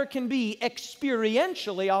there ever can be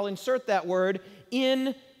experientially, I'll insert that word,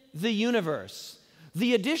 in the universe.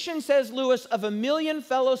 The addition, says Lewis, of 1 million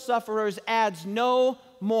fellow sufferers adds no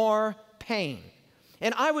more pain.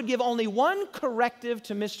 And I would give only one corrective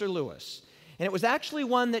to Mr. Lewis. And it was actually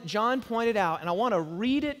one that John pointed out, and I want to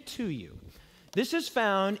read it to you. This is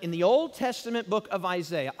found in the Old Testament book of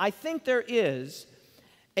Isaiah. I think there is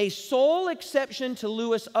a sole exception to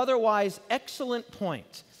Lewis' otherwise excellent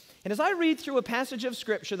point. And as I read through a passage of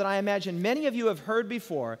Scripture that I imagine many of you have heard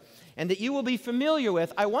before and that you will be familiar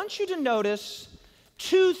with, I want you to notice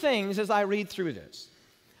 2 things as I read through this.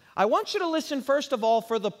 I want you to listen, first of all,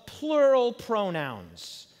 for the plural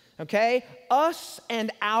pronouns, okay? Us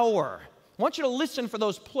and our. I want you to listen for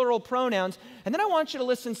those plural pronouns, and then I want you to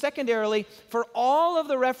listen secondarily for all of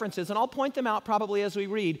the references, and I'll point them out probably as we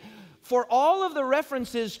read, for all of the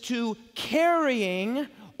references to carrying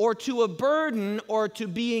or to a burden or to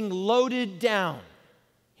being loaded down.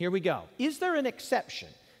 Here we go. Is there an exception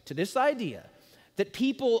to this idea that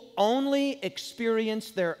people only experience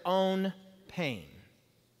their own pain?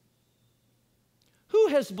 Who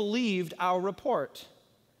has believed our report?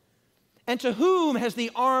 And to whom has the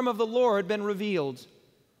arm of the Lord been revealed?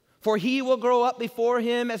 For he will grow up before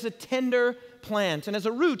him as a tender plant and as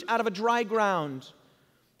a root out of a dry ground.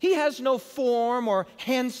 He has no form or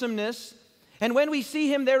handsomeness, and when we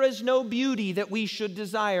see him, there is no beauty that we should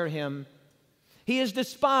desire him. He is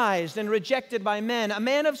despised and rejected by men, a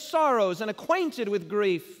man of sorrows and acquainted with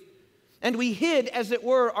grief. And we hid, as it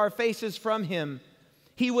were, our faces from him.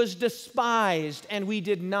 He was despised, and we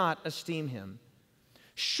did not esteem him.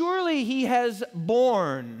 Surely he has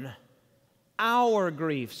borne our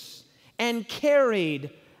griefs and carried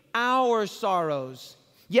our sorrows.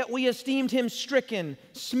 Yet we esteemed him stricken,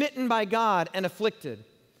 smitten by God, and afflicted.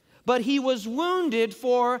 But he was wounded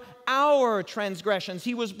for our transgressions.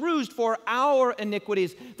 He was bruised for our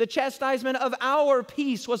iniquities. The chastisement of our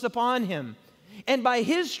peace was upon him. And by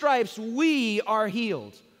his stripes we are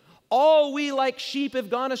healed. All we like sheep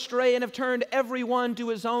have gone astray and have turned every one to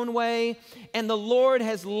his own way. And the Lord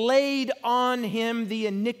has laid on him the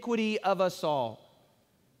iniquity of us all.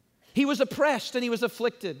 He was oppressed and he was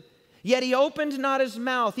afflicted. Yet he opened not his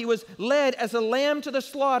mouth. He was led as a lamb to the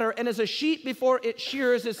slaughter, and as a sheep before its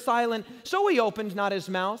shearers is silent, so he opened not his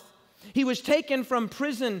mouth. He was taken from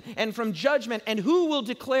prison and from judgment, and who will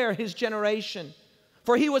declare his generation?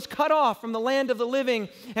 For he was cut off from the land of the living,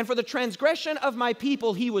 and for the transgression of my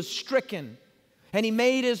people he was stricken. And he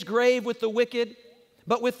made his grave with the wicked,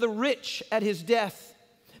 but with the rich at his death,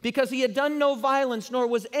 because he had done no violence, nor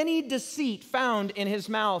was any deceit found in his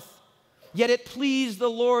mouth. Yet it pleased the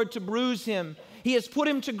Lord to bruise him. He has put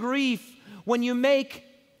him to grief. When you make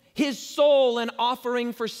his soul an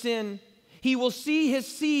offering for sin, he will see his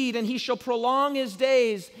seed, and he shall prolong his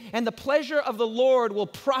days, and the pleasure of the Lord will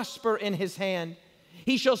prosper in his hand.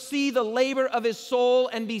 He shall see the labor of his soul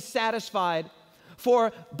and be satisfied.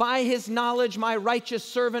 For by his knowledge my righteous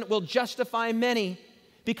servant will justify many,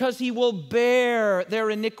 because he will bear their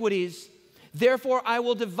iniquities. Therefore I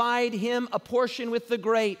will divide him a portion with the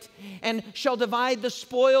great, and shall divide the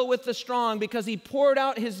spoil with the strong, because he poured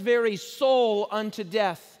out his very soul unto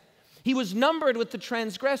death. He was numbered with the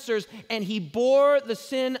transgressors, and he bore the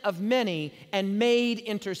sin of many and made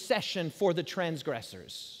intercession for the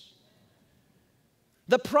transgressors.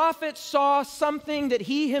 The prophet saw something that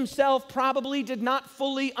he himself probably did not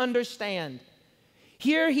fully understand.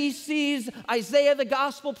 Here he sees Isaiah the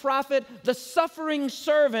gospel prophet, the suffering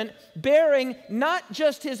servant, bearing not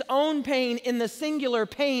just his own pain in the singular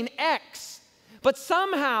pain X, but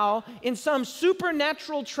somehow in some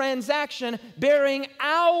supernatural transaction bearing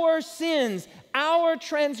our sins, our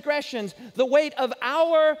transgressions, the weight of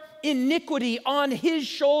our iniquity on his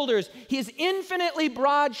shoulders, his infinitely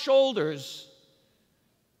broad shoulders.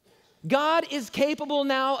 God is capable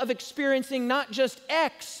now of experiencing not just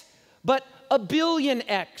X, but a billion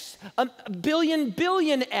X, a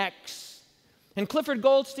billion X. And Clifford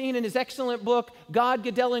Goldstein, in his excellent book, God,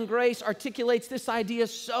 Goodell, and Grace, articulates this idea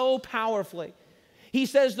so powerfully. He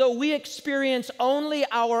says, though we experience only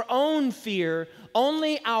our own fear,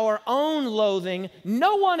 only our own loathing,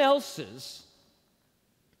 no one else's,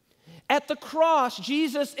 at the cross,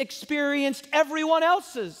 Jesus experienced everyone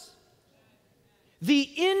else's. The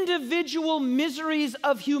individual miseries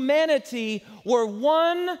of humanity were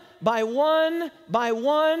one by one by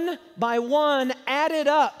one by one added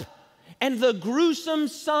up, and the gruesome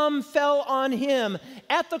sum fell on him.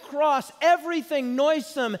 At the cross, everything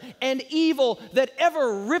noisome and evil that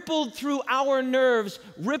ever rippled through our nerves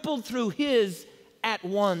rippled through his at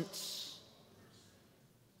once.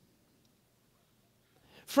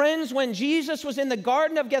 Friends, when Jesus was in the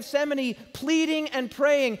Garden of Gethsemane pleading and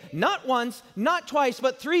praying, not once, not twice,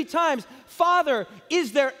 but 3 times, Father,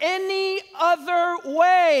 is there any other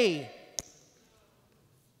way?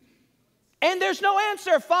 And there's no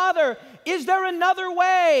answer. Father, is there another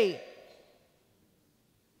way?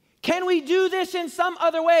 Can we do this in some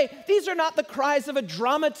other way? These are not the cries of a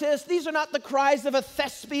dramatist. These are not the cries of a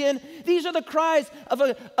thespian. These are the cries of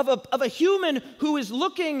a human who is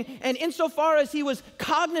looking, and insofar as he was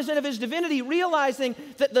cognizant of his divinity, realizing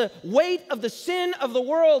that the weight of the sin of the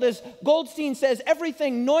world, as Goldstein says,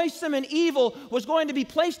 everything noisome and evil was going to be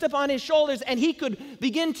placed upon his shoulders, and he could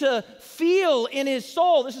begin to feel in his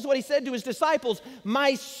soul. This is what he said to his disciples,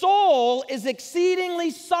 my soul is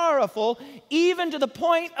exceedingly sorrowful, even to the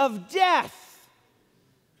point of death.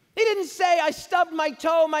 He didn't say, I stubbed my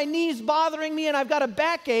toe, my knee's bothering me, and I've got a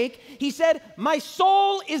backache. He said, my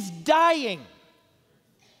soul is dying.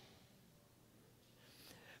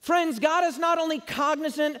 Friends, God is not only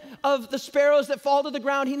cognizant of the sparrows that fall to the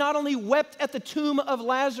ground. He not only wept at the tomb of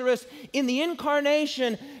Lazarus. In the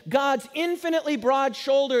incarnation, God's infinitely broad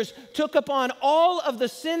shoulders took upon all of the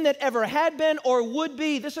sin that ever had been or would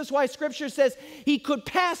be. This is why Scripture says he could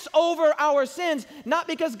pass over our sins, not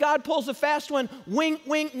because God pulls a fast one, wink,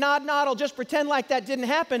 wink, nod, nod, I'll just pretend like that didn't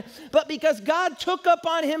happen, but because God took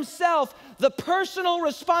upon himself the personal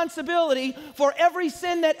responsibility for every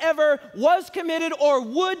sin that ever was committed or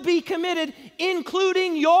would be committed,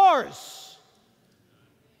 including yours.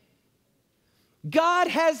 God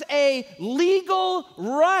has a legal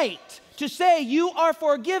right to say you are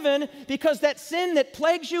forgiven because that sin that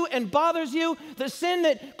plagues you and bothers you, the sin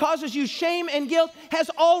that causes you shame and guilt, has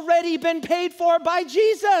already been paid for by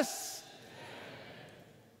Jesus.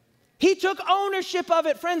 He took ownership of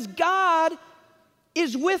it. Friends, God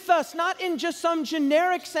is with us, not in just some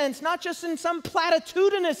generic sense, not just in some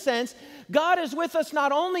platitudinous sense. God is with us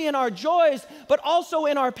not only in our joys, but also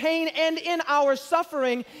in our pain and in our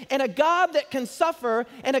suffering. And a God that can suffer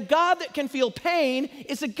and a God that can feel pain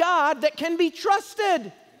is a God that can be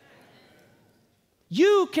trusted.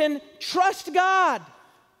 You can trust God.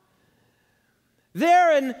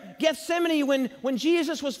 There in Gethsemane, when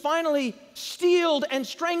Jesus was finally steeled and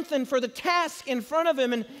strengthened for the task in front of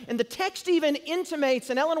him, and the text even intimates,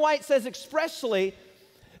 and Ellen White says expressly,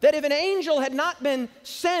 that if an angel had not been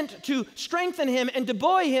sent to strengthen him and to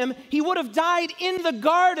buoy him, he would have died in the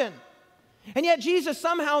garden. And yet Jesus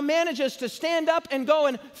somehow manages to stand up and go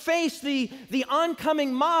and face the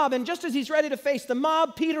oncoming mob. And just as he's ready to face the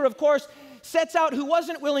mob, Peter, of course, sets out, who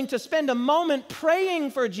wasn't willing to spend a moment praying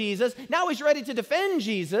for Jesus. Now he's ready to defend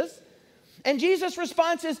Jesus. And Jesus'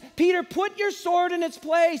 response is, Peter, put your sword in its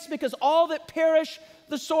place, because all that perish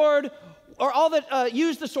the sword, or all that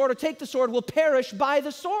use the sword or take the sword, will perish by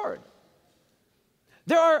the sword.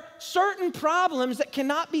 There are certain problems that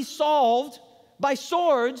cannot be solved by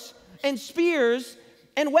swords and spears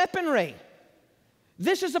and weaponry.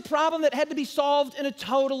 This is a problem that had to be solved in a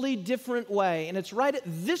totally different way. And it's right at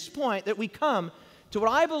this point that we come to what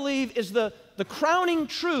I believe is the crowning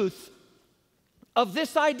truth of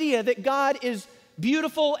this idea that God is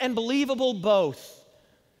beautiful and believable both.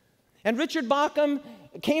 And Richard Bauckham,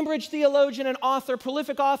 Cambridge theologian and author,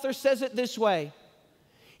 prolific author, says it this way.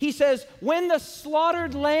 He says, when the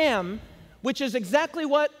slaughtered lamb, which is exactly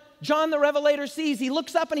what John the Revelator sees, he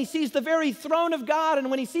looks up and he sees the very throne of God.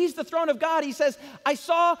 And when he sees the throne of God, he says, I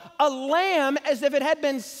saw a lamb as if it had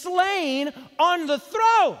been slain on the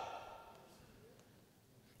throne.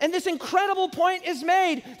 And this incredible point is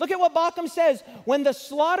made. Look at what Bauckham says. When the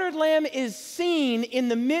slaughtered lamb is seen in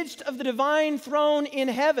the midst of the divine throne in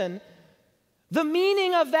heaven, the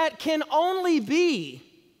meaning of that can only be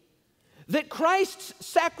that Christ's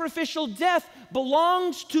sacrificial death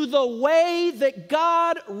belongs to the way that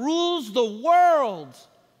God rules the world.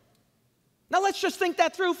 Now let's just think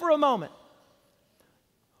that through for a moment.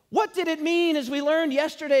 What did it mean, as we learned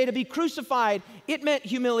yesterday, to be crucified? It meant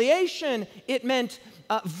humiliation. It meant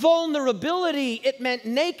vulnerability. It meant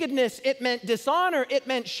nakedness. It meant dishonor. It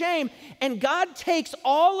meant shame. And God takes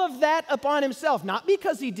all of that upon himself, not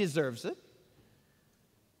because he deserves it.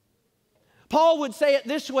 Paul would say it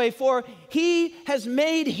this way, for he has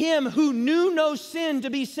made him who knew no sin to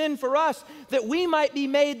be sin for us, that we might be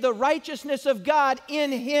made the righteousness of God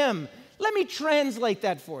in him. Let me translate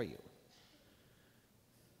that for you.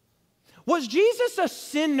 Was Jesus a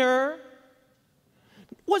sinner?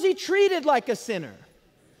 Was he treated like a sinner?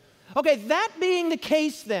 Okay, that being the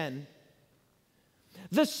case then,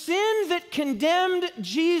 the sin that condemned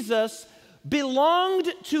Jesus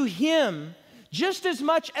belonged to him, just as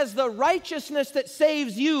much as the righteousness that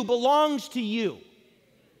saves you belongs to you.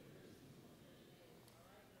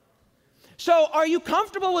 So, are you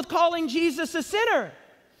comfortable with calling Jesus a sinner?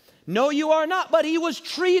 No, you are not, but he was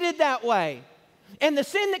treated that way. And the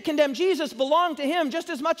sin that condemned Jesus belonged to him just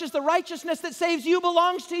as much as the righteousness that saves you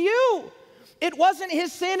belongs to you. It wasn't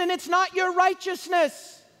his sin and it's not your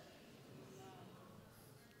righteousness.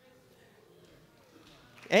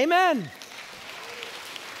 Amen.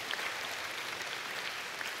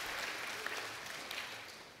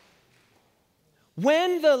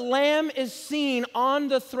 When the Lamb is seen on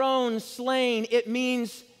the throne slain, it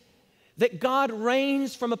means that God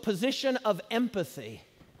reigns from a position of empathy.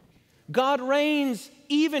 God reigns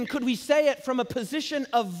even, could we say it, from a position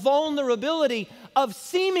of vulnerability, of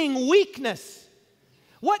seeming weakness.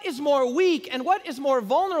 What is more weak and what is more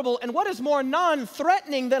vulnerable and what is more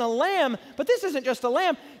non-threatening than a lamb? But this isn't just a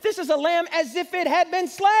lamb. This is a lamb as if it had been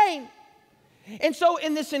slain. And so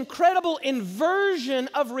in this incredible inversion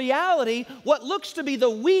of reality, what looks to be the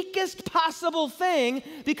weakest possible thing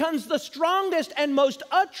becomes the strongest and most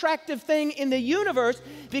attractive thing in the universe,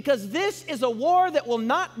 because this is a war that will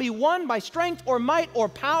not be won by strength or might or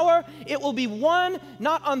power. It will be won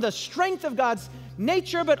not on the strength of God's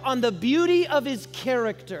nature, but on the beauty of his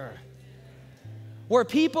character, where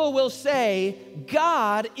people will say,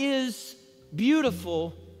 God is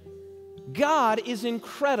beautiful, God is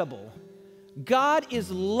incredible, God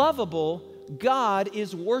is lovable, God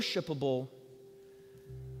is worshipable.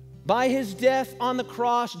 By his death on the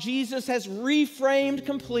cross, Jesus has reframed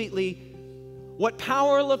completely what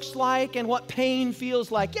power looks like and what pain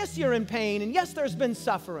feels like. Yes, you're in pain, and yes, there's been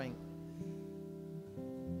suffering.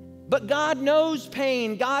 But God knows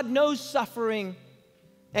pain, God knows suffering,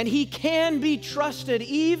 and he can be trusted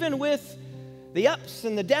even with the ups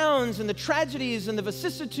and the downs and the tragedies and the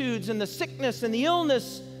vicissitudes and the sickness and the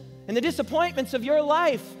illness and the disappointments of your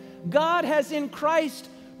life. God has in Christ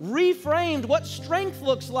reframed what strength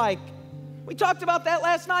looks like. We talked about that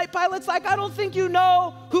last night. Pilate's like, I don't think you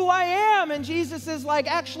know who I am. And Jesus is like,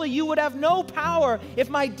 actually, you would have no power if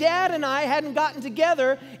my dad and I hadn't gotten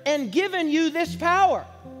together and given you this power.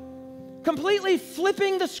 Completely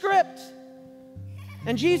flipping the script.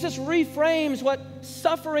 And Jesus reframes what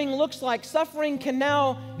suffering looks like. Suffering can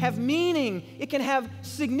now have meaning. It can have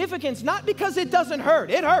significance, not because it doesn't hurt.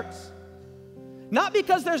 It hurts. Not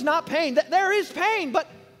because there's not pain. There is pain, but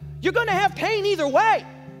you're going to have pain either way.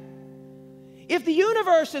 If the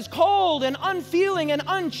universe is cold and unfeeling and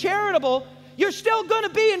uncharitable, you're still going to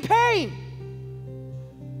be in pain.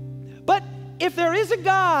 But if there is a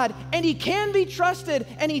God and He can be trusted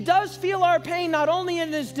and He does feel our pain not only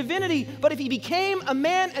in His divinity, but if He became a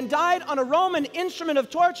man and died on a Roman instrument of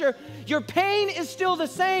torture, your pain is still the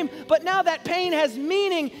same, but now that pain has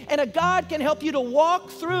meaning, and a God can help you to walk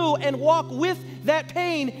through and walk with that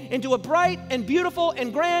pain into a bright and beautiful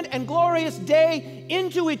and grand and glorious day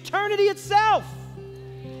into eternity itself.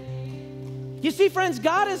 You see, friends,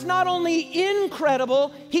 God is not only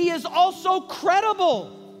incredible, He is also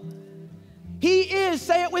credible. He is,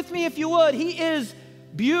 say it with me if you would, He is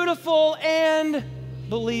beautiful and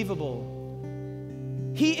believable.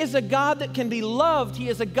 He is a God that can be loved. He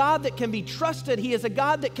is a God that can be trusted. He is a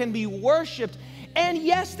God that can be worshiped. And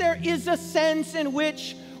yes, there is a sense in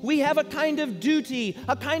which we have a kind of duty,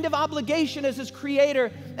 a kind of obligation as His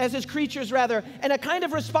creator, as His creatures rather, and a kind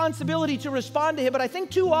of responsibility to respond to Him. But I think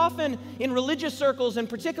too often in religious circles, and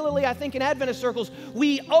particularly I think in Adventist circles,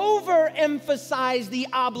 we overemphasize the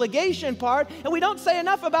obligation part, and we don't say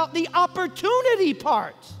enough about the opportunity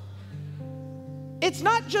part. It's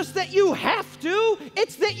not just that you have to,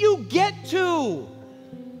 it's that you get to.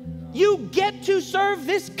 You get to serve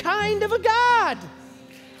this kind of a God.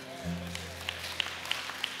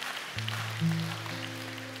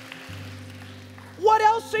 What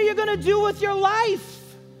else are you going to do with your life?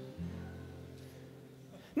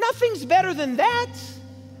 Nothing's better than that.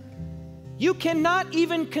 You cannot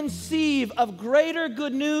even conceive of greater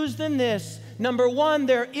good news than this. Number one,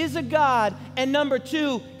 there is a God. And number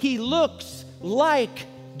two, He looks like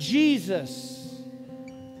Jesus.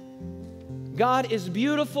 God is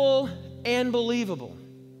beautiful and believable.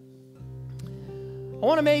 I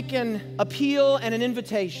want to make an appeal and an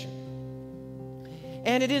invitation.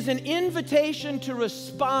 And it is an invitation to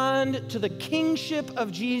respond to the kingship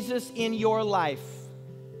of Jesus in your life.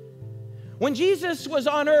 When Jesus was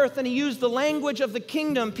on earth and He used the language of the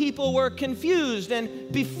kingdom, people were confused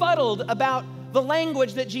and befuddled about the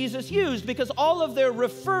language that Jesus used because all of their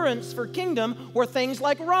referents for kingdom were things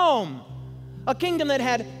like Rome, a kingdom that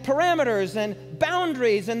had parameters and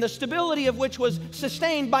boundaries and the stability of which was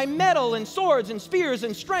sustained by metal and swords and spears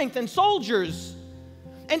and strength and soldiers.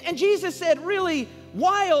 And Jesus said really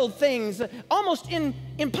wild things, almost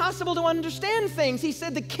impossible to understand things. He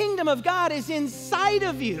said the kingdom of God is inside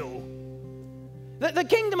of you. The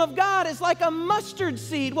kingdom of God is like a mustard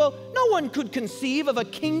seed. Well, no one could conceive of a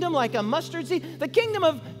kingdom like a mustard seed. The kingdom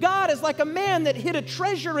of God is like a man that hid a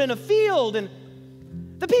treasure in a field. And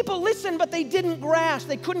the people listened, but they didn't grasp.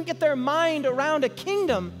 They couldn't get their mind around a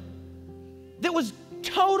kingdom that was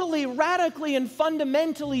totally, radically, and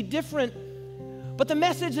fundamentally different. But the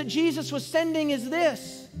message that Jesus was sending is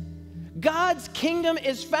this: God's kingdom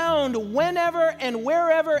is found whenever and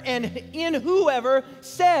wherever and in whoever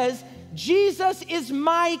says, Jesus is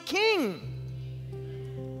my king.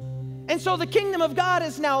 And so the kingdom of God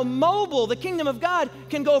is now mobile. The kingdom of God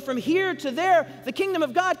can go from here to there. The kingdom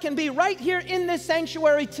of God can be right here in this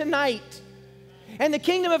sanctuary tonight. And the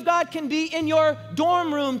kingdom of God can be in your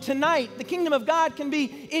dorm room tonight. The kingdom of God can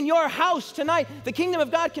be in your house tonight. The kingdom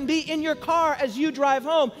of God can be in your car as you drive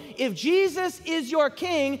home. If Jesus is your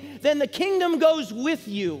king, then the kingdom goes with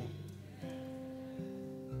you.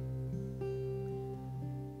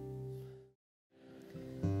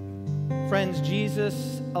 Friends,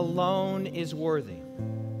 Jesus alone is worthy.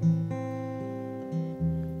 I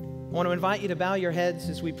want to invite you to bow your heads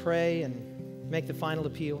as we pray and make the final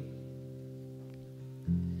appeal.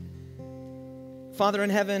 Father in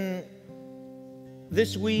heaven,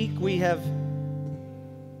 this week we have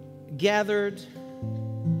gathered,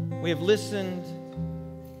 we have listened,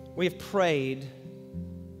 we have prayed,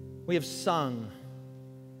 we have sung.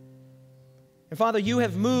 And Father, you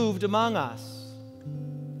have moved among us.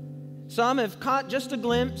 Some have caught just a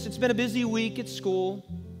glimpse. It's been a busy week at school.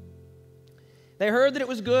 They heard that it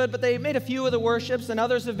was good, but they made a few of the worships, and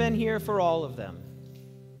others have been here for all of them.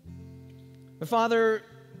 But Father,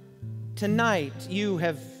 tonight you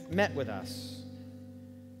have met with us.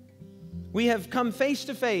 We have come face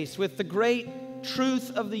to face with the great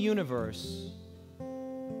truth of the universe.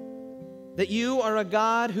 that you are a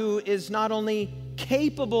God who is not only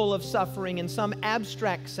capable of suffering in some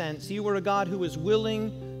abstract sense, you are a God who is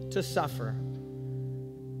willing to suffer,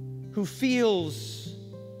 who feels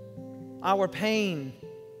our pain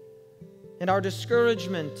and our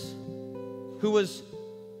discouragement, who was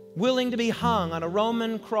willing to be hung on a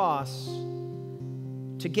Roman cross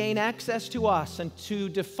to gain access to us and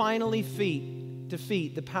to finally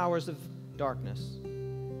defeat the powers of darkness.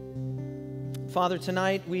 Father,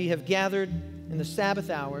 tonight we have gathered in the Sabbath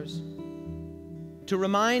hours to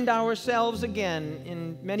remind ourselves again,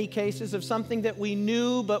 in many cases, of something that we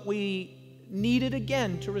knew but we needed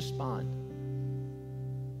again to respond.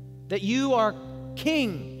 That you are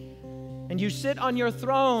King and you sit on your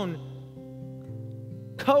throne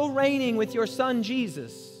co-reigning with your Son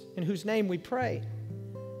Jesus, in whose name we pray.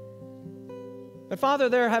 But Father,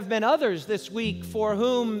 there have been others this week for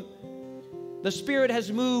whom the Spirit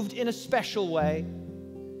has moved in a special way.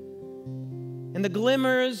 And the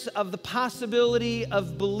glimmers of the possibility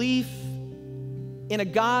of belief in a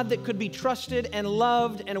God that could be trusted and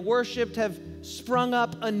loved and worshiped have sprung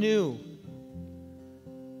up anew.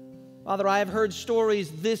 Father, I have heard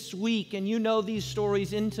stories this week, and you know these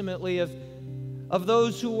stories intimately, of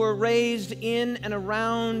those who were raised in and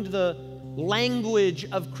around the language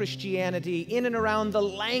of Christianity, in and around the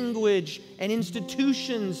language and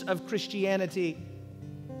institutions of Christianity.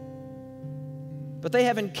 But they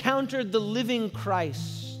have encountered the living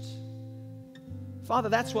Christ. Father,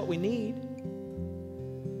 that's what we need.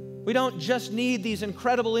 We don't just need these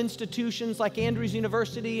incredible institutions like Andrews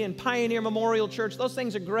University and Pioneer Memorial Church. Those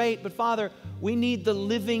things are great, but Father, we need the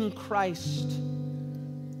living Christ.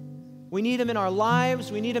 We need Him in our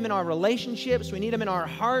lives. We need Him in our relationships. We need Him in our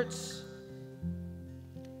hearts.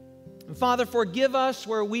 And Father, forgive us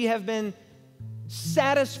where we have been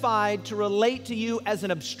satisfied to relate to you as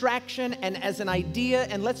an abstraction and as an idea,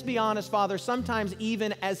 and let's be honest, Father, sometimes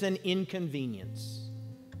even as an inconvenience.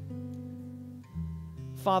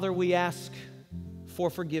 Father, we ask for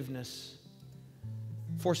forgiveness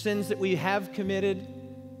for sins that we have committed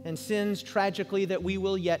and sins, tragically, that we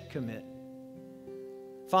will yet commit.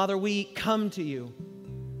 Father, we come to you,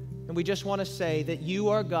 and we just want to say that you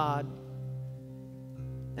are God.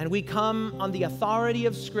 And we come on the authority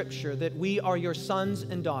of Scripture that we are your sons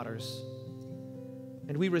and daughters.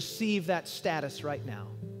 And we receive that status right now.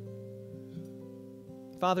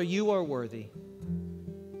 Father, you are worthy.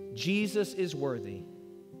 Jesus is worthy.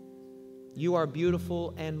 You are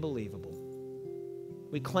beautiful and believable.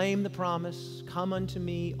 We claim the promise, come unto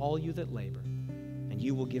me, all you that labor, and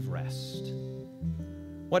you will give rest.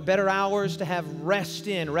 What better hours to have rest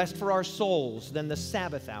in, rest for our souls, than the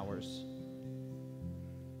Sabbath hours?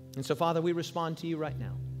 And so, Father, we respond to you right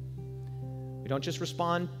now. We don't just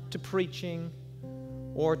respond to preaching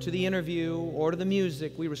or to the interview or to the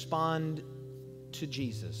music. We respond to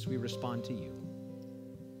Jesus. We respond to you.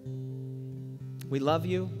 We love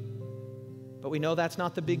you, but we know that's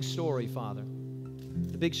not the big story, Father.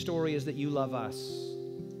 The big story is that you love us,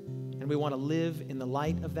 and we want to live in the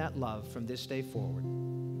light of that love from this day forward.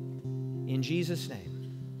 In Jesus'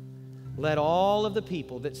 name, let all of the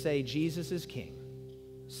people that say Jesus is King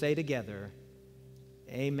say together,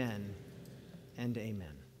 amen and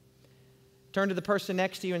amen. Turn to the person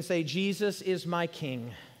next to you and say, Jesus is my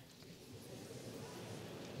King.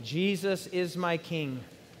 Jesus is my King.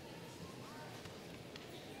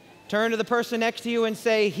 Turn to the person next to you and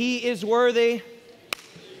say, He is worthy.